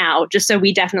right now, just so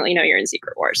we definitely know you're in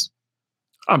Secret Wars.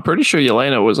 I'm pretty sure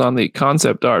Yelena was on the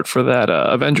concept art for that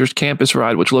Avengers Campus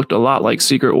ride, which looked a lot like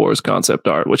Secret Wars concept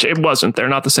art, which it wasn't. They're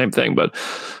not the same thing, but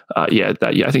I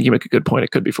think you make a good point.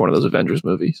 It could be for one of those Avengers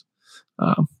movies.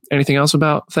 Anything else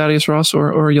about Thaddeus Ross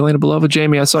or Yelena Belova?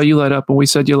 Jamie, I saw you light up when we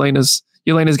said Yelena's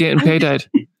getting payday.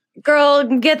 Girl,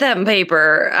 get that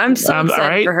paper. I'm so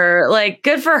excited for her. Like,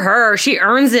 good for her. She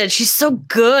earns it. She's so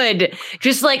good.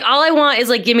 Just like all I want is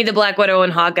like, give me the Black Widow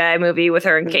and Hawkeye movie with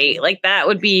her and Kate. Like that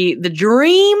would be the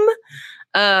dream.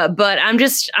 But I'm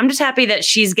just happy that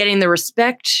she's getting the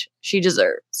respect she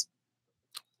deserves.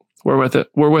 We're with it.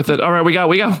 All right, we got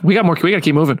more. We got to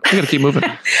keep moving.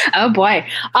 Oh boy.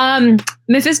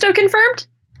 Mephisto confirmed?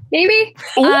 Maybe.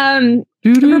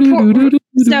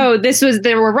 So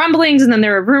there were rumblings and then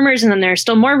there were rumors and then there are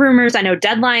still more rumors. I know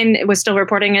Deadline was still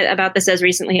reporting about this as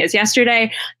recently as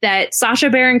yesterday that Sacha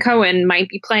Baron Cohen might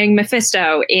be playing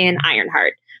Mephisto in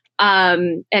Ironheart.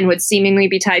 And would seemingly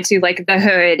be tied to like the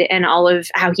Hood and all of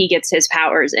how he gets his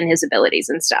powers and his abilities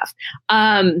and stuff.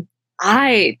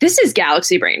 This is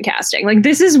galaxy brain casting. Like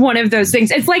this is one of those things.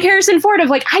 It's like Harrison Ford of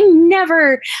like,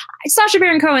 Sacha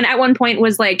Baron Cohen at one point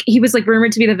was like, he was like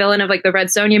rumored to be the villain of like the Red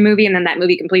Sonja movie. And then that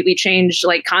movie completely changed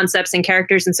like concepts and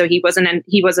characters. And so he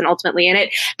wasn't ultimately in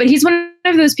it, but he's one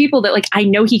of those people that like, I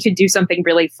know he could do something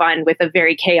really fun with a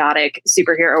very chaotic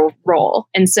superhero role.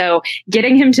 And so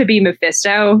getting him to be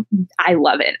Mephisto, I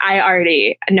love it. I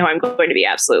already know I'm going to be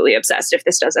absolutely obsessed if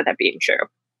this does end up being true.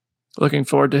 Looking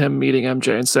forward to him meeting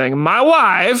MJ and saying, "My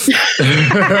wife."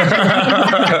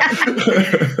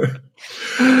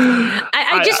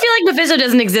 I just feel like Mephisto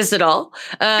doesn't exist at all,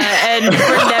 and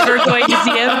we're never going to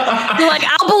see him. So, like,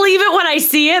 I'll believe it when I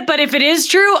see it, but if it is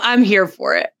true, I'm here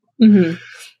for it.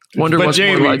 Mm-hmm. Wonder what's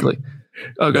Jamie, more likely.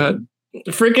 Oh, go ahead.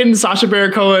 Freaking Sacha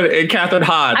Baron Cohen and Catherine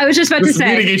Hahn. I was just about to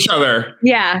say meeting each other.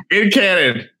 Yeah, in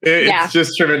canon. It's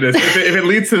just tremendous. If it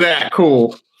leads to that,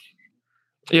 cool.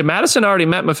 Yeah, Madison already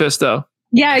met Mephisto.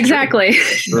 Yeah, exactly.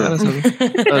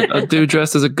 a dude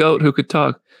dressed as a goat who could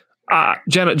talk.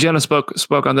 Jenna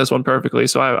spoke on this one perfectly,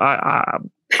 so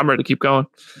I'm ready to keep going.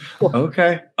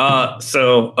 Okay.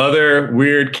 So other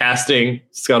weird casting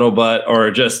scuttlebutt,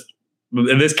 or just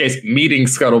in this case, meeting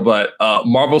scuttlebutt.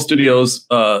 Marvel Studios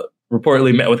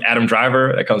reportedly met with Adam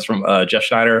Driver. That comes from Jeff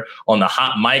Schneider on the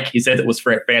hot mic. He said it was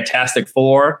for Fantastic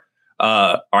Four.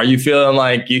 Are you feeling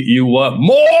like you want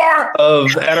more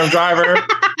of Adam Driver?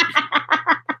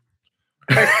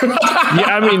 Yeah,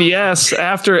 I mean, yes.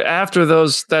 After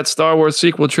that Star Wars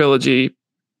sequel trilogy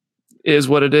is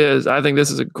what it is. I think this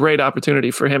is a great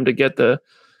opportunity for him to get the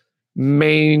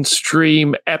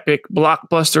mainstream epic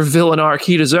blockbuster villain arc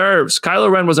he deserves.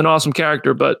 Kylo Ren was an awesome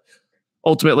character, but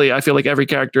ultimately I feel like every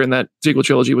character in that sequel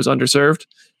trilogy was underserved.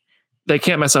 They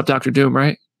can't mess up Doctor Doom,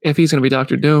 right? If he's going to be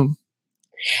Doctor Doom.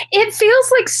 It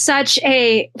feels like such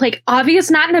a like obvious,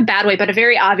 not in a bad way, but a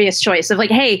very obvious choice of like,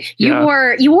 hey, you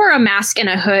wore a mask and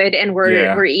a hood and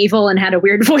were evil and had a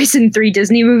weird voice in 3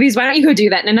 Disney movies. Why don't you go do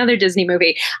that in another Disney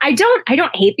movie? I don't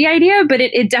hate the idea, but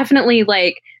it definitely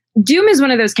like Doom is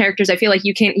one of those characters I feel like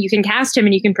you can cast him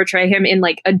and you can portray him in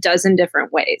like a dozen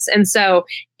different ways. And so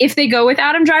if they go with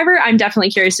Adam Driver, I'm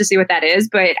definitely curious to see what that is.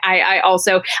 But I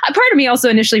also, a part of me also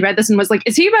initially read this and was like,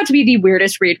 is he about to be the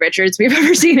weirdest Reed Richards we've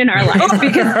ever seen in our lives?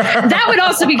 Because that would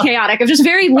also be chaotic, of just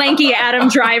very lanky Adam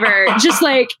Driver, just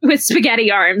like with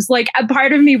spaghetti arms. Like a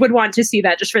part of me would want to see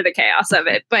that just for the chaos of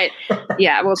it. But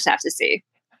yeah, we'll just have to see.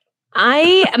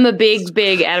 I am a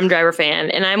big Adam Driver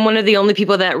fan, and I'm one of the only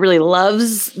people that really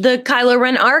loves the Kylo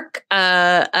Ren arc.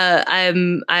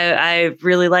 I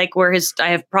really like where I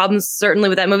have problems certainly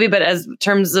with that movie, but as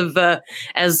terms of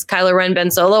as Kylo Ren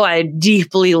Ben Solo, I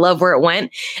deeply love where it went,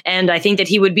 and I think that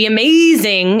he would be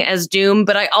amazing as Doom.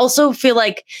 But I also feel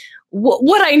like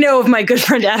what I know of my good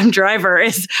friend Adam Driver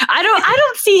is I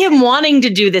don't see him wanting to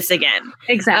do this again.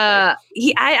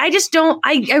 Exactly. I just don't.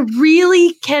 I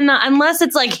really cannot, unless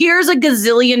it's like, here's $1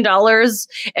 gazillion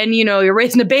and you're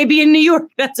raising a baby in New York.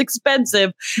 That's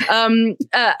expensive.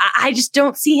 I just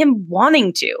don't see him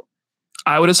wanting to.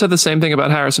 I would have said the same thing about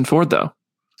Harrison Ford, though.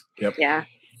 Yep.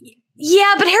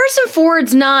 Yeah, but Harrison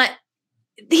Ford's not.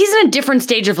 He's in a different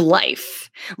stage of life.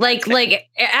 Like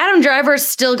Adam Driver's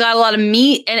still got a lot of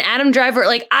meat, and Adam Driver,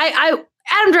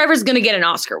 Adam Driver's gonna get an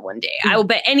Oscar one day. I will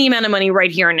bet any amount of money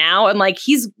right here and now. And like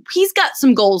he's got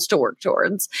some goals to work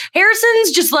towards.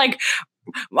 Harrison's just like,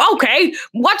 okay,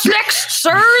 what's next,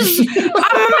 sirs? I'm a man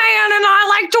and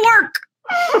I like to work.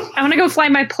 I want to go fly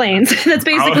my planes. That's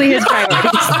basically his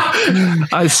priorities.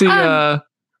 I see. The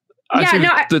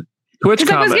Twitch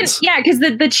comments. Because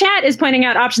the chat is pointing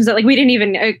out options that like we didn't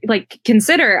even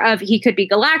consider. Of he could be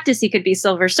Galactus, he could be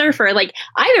Silver Surfer. Like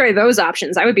either of those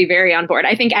options, I would be very on board.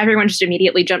 I think everyone just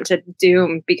immediately jumped to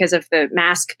Doom because of the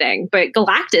mask thing, but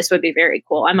Galactus would be very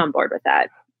cool. I'm on board with that.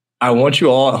 I want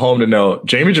you all at home to know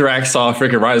Jamie Dirac saw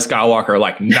freaking Rise of Skywalker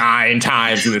like 9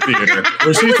 times in the theater.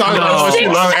 When she talked about she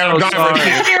loved Adam Driver.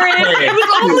 It was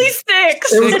only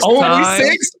 6. It was only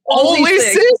 6? Only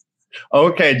 6?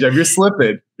 Okay, Jeb, you're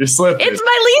slipping. It's my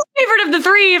least favorite of the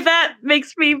 3, if that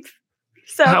makes me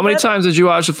so. How many times did you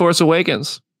watch The Force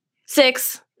Awakens?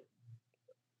 6.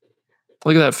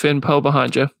 Look at that Finn Poe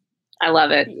behind you. I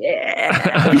love it.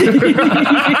 Yeah.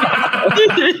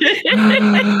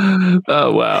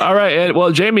 Oh, wow. All right.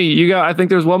 Well, Jamie, I think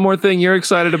there's one more thing you're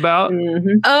excited about.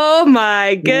 Mm-hmm. Oh,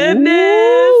 my goodness.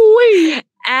 Ooh-wee.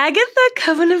 Agatha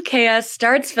Coven of Chaos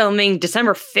starts filming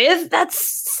December 5th.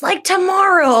 That's like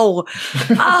tomorrow.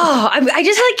 I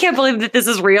just can't believe that this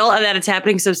is real and that it's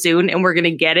happening so soon and we're going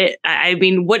to get it. I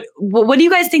mean, what do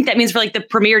you guys think that means for like the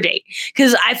premiere date?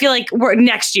 Because I feel like we're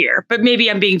next year, but maybe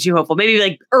I'm being too hopeful. Maybe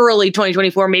like early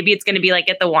 2024. Maybe it's going to be like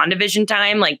at the WandaVision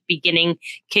time, like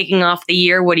kicking off the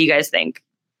year. What do you guys think?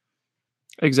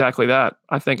 Exactly that.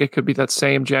 I think it could be that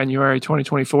same January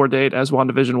 2024 date as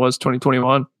WandaVision was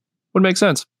 2021. Would make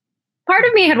sense. Part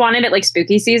of me had wanted it like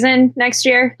spooky season next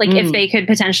year, like if they could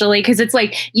potentially, because it's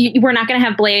like we're not going to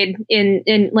have Blade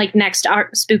in like next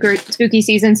spooky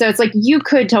season, so it's like you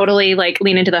could totally like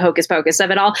lean into the hocus pocus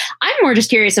of it all. I'm more just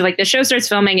curious if like the show starts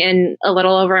filming in a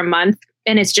little over a month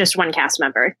and it's just one cast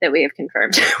member that we have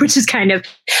confirmed, which is kind of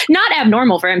not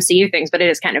abnormal for MCU things, but it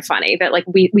is kind of funny that like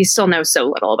we still know so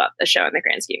little about the show in the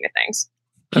grand scheme of things.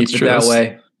 Keep it that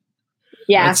way.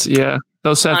 Yeah.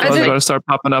 Those set phones are going to start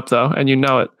popping up though, and you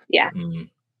know it. Yeah.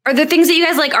 Are there things that you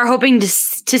guys like are hoping to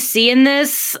see in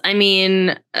this? I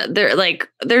mean,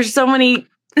 there's so much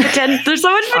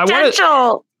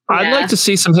potential. I'd like to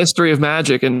see some history of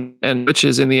magic and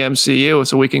witches in the MCU,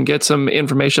 so we can get some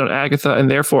information on Agatha,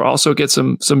 and therefore also get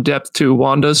some depth to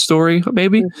Wanda's story,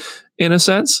 maybe in a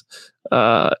sense,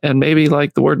 and maybe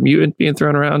like the word mutant being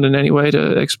thrown around in any way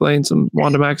to explain some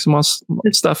Wanda Maximoff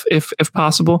stuff, if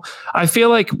possible. I feel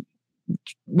like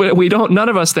none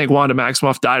of us think Wanda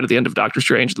Maximoff died at the end of Doctor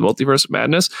Strange, the Multiverse of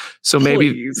Madness. So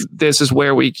maybe this is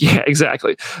where we,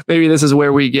 maybe this is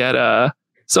where we get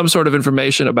some sort of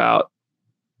information about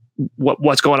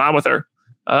what's going on with her.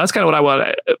 That's kind of what I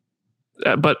want.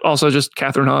 But also just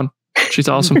Catherine Hahn. She's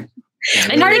awesome.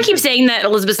 I know they keep saying that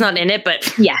Elizabeth's not in it, but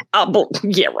yeah. Right. Okay.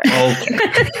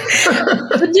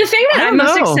 The thing that I'm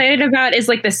most excited about is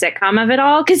like the sitcom of it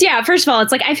all. Because first of all,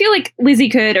 it's like I feel like Lizzie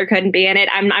could or couldn't be in it.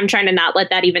 I'm trying to not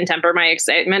let that even temper my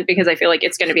excitement, because I feel like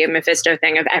it's going to be a Mephisto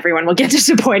thing of everyone will get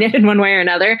disappointed in one way or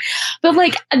another. But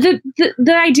like the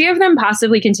idea of them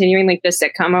possibly continuing like the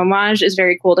sitcom homage is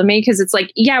very cool to me, because it's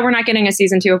like, we're not getting a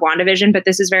season 2 of WandaVision, but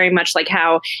this is very much like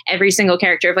how every single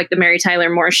character of like the Mary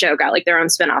Tyler Moore show got like their own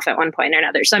spinoff at one point or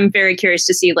another. So I'm very curious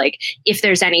to see like if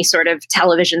there's any sort of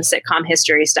television sitcom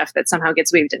history stuff that somehow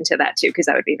gets weaved into that too, because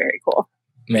that would be very cool.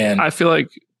 Man, I feel like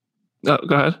go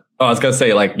ahead. Oh, I was gonna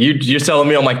say, like, you're telling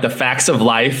me on like the facts of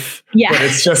life. Yeah. But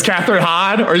it's just Catherine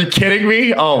Hahn. Are you kidding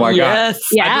me? Oh my god.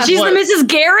 Yeah. She's the Mrs.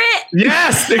 Garrett.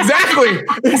 Yes, exactly.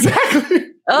 Exactly.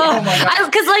 Oh my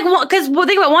god. Because the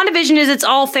thing about WandaVision is it's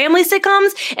all family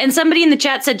sitcoms, and somebody in the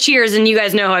chat said Cheers, and you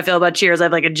guys know how I feel about Cheers. I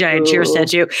have like a giant Cheers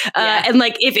tattoo. And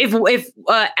like if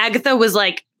Agatha was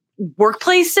like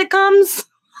workplace sitcoms.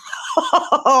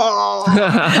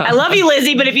 I love you,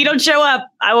 Lizzie, but if you don't show up,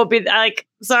 I won't be like,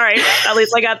 sorry. At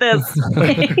least I got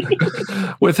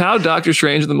this. With how Doctor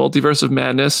Strange and the Multiverse of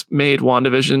Madness made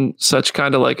WandaVision such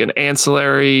kind of like an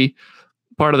ancillary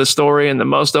part of the story, and the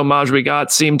most homage we got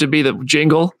seemed to be the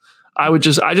jingle. I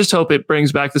just hope it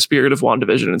brings back the spirit of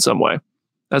WandaVision in some way.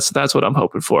 That's what I'm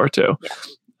hoping for too.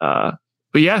 Yeah.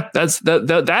 But yeah,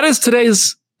 that is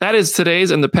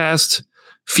today's and the past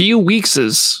few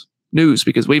weeks' news,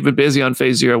 because we've been busy on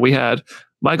Phase Zero. We had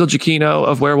Michael Giacchino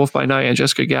of Werewolf by Night and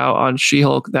Jessica Gao on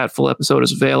She-Hulk. That full episode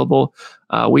is available.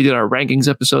 We did our rankings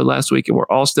episode last week, and we're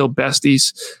all still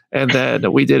besties. And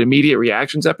then we did immediate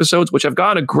reactions episodes, which have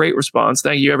gotten a great response.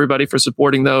 Thank you, everybody, for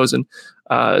supporting those and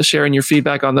sharing your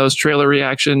feedback on those trailer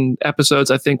reaction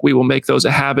episodes. I think we will make those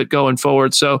a habit going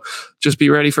forward. So just be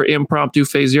ready for impromptu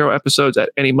Phase Zero episodes at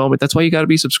any moment. That's why you got to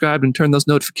be subscribed and turn those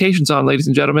notifications on, ladies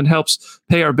and gentlemen. Helps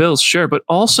pay our bills, sure, but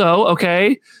also,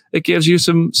 okay, it gives you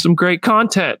some great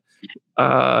content.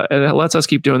 And it lets us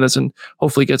keep doing this and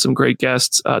hopefully get some great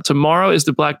guests. Tomorrow is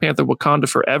the Black Panther Wakanda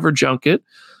Forever junket.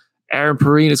 Aaron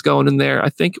Perrine is going in there. I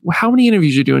think, how many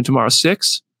interviews are you doing tomorrow?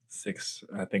 6? 6.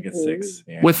 I think it's 6.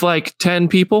 Yeah. With like 10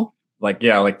 people? Like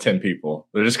 10 people.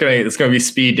 It's gonna be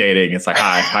speed dating. It's like,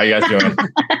 hi, how you guys doing?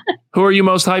 Who are you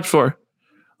most hyped for?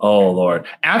 Oh Lord.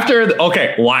 After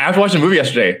watching the movie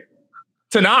yesterday,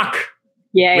 Tanakh.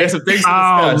 Yeah. We have some things to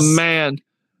discuss. Oh man.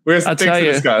 We have some things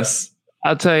to discuss.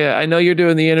 I'll tell you, I know you're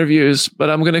doing the interviews, but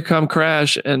I'm gonna come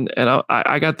crash, and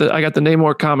I got the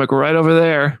Namor comic right over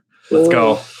there. Let's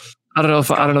go. I don't know.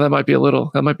 That might be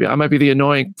I might be the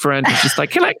annoying friend who's just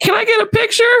like, can I get a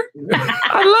picture?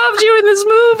 I loved you in this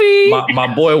movie.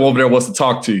 My boy over there wants to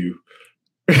talk to you.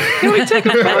 Can we take a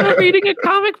photo reading a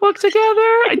comic book together?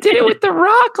 I did it with The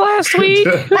Rock last week.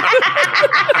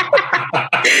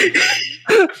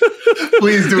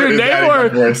 Please do it.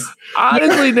 Namor.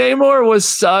 Honestly, Namor was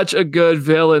such a good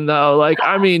villain, though. Like,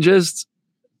 I mean, just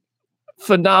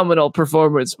phenomenal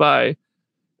performance by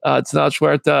Tenoch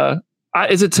Huerta.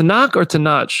 Is it Tanakh or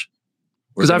Tenoch?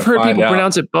 Because I've heard people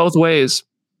pronounce it both ways.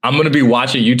 I'm going to be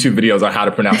watching YouTube videos on how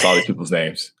to pronounce all these people's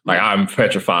names. Like, I'm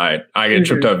petrified. I get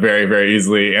tripped up very, very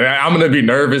easily. And I'm going to be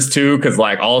nervous too. Cause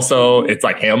like, also it's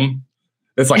like him.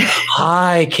 It's like,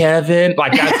 hi, Kevin.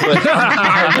 Like that's what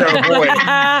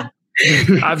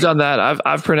I've done that.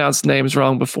 I've pronounced names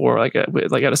wrong before. Like at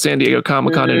a San Diego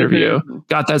Comic-Con interview,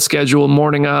 got that schedule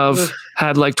morning of,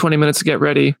 had like 20 minutes to get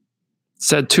ready.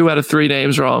 Said 2 out of 3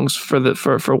 names wrong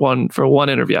for one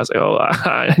interview. I was like, oh,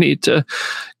 I need to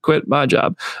quit my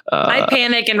job. I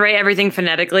panic and write everything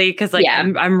phonetically because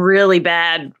I'm really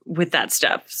bad with that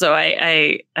stuff. So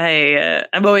I'm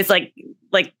always like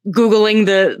Googling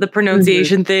the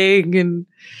pronunciation thing,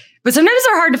 but sometimes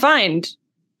they're hard to find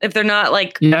if they're not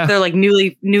like they're like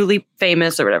newly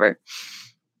famous or whatever.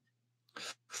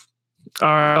 All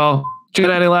right. Oh, do you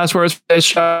got any last words for this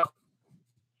show?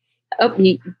 Oh,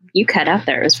 you cut out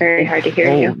there. It was very hard to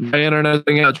hear you. My internet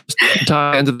thing out just in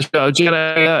time into the show. Do you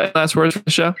got any last words for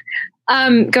the show?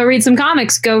 Go read some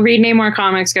comics. Go read Namor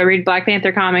comics. Go read Black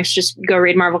Panther comics. Just go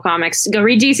read Marvel comics. Go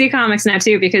read DC comics now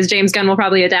too, because James Gunn will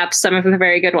probably adapt some of the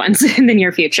very good ones in the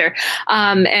near future.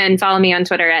 And follow me on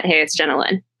Twitter at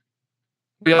 @HeyIt'sJennaLynn.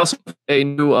 We also have a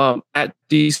new at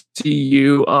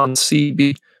DCU on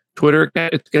CB Twitter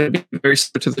account. It's going to be very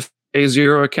similar to the Phase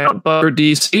Zero account, but for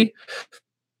DC.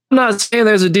 I'm not saying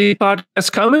there's a D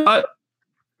podcast coming, but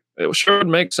it sure would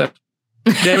make sense.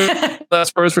 Jamie,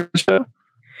 last words for the show?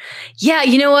 Yeah,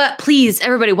 you know what? Please,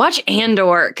 everybody, watch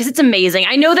Andor because it's amazing.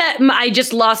 I know that I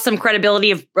just lost some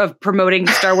credibility of promoting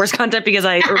Star Wars content because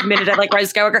I admitted I like Rise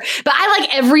of Skywalker, but I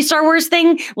like every Star Wars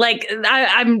thing. Like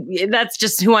I'm that's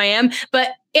just who I am.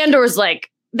 But Andor's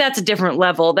like that's a different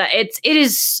level. That it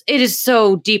is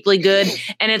so deeply good,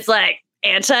 and it's like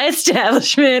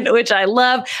anti-establishment, which I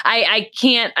love. I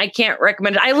can't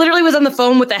recommend it. I literally was on the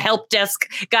phone with a help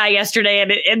desk guy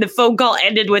yesterday, and the phone call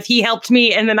ended with he helped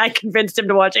me, and then I convinced him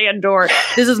to watch Andor.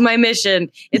 This is my mission.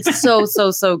 It's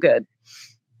so good.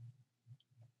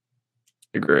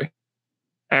 Agree.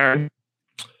 Aaron?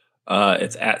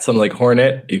 It's at Some Like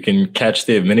Hornet. You can catch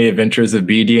the many adventures of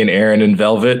BD and Aaron and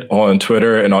Velvet on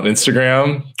Twitter and on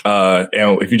Instagram.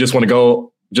 And if you just want to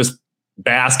go just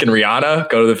bask in Rihanna,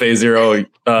 go to the Phase Zero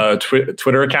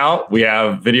Twitter account. We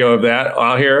have video of that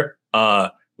out here.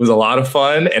 was a lot of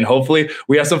fun. And hopefully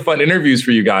we have some fun interviews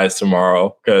for you guys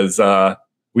tomorrow because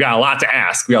we got a lot to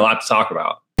ask. We got a lot to talk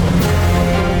about.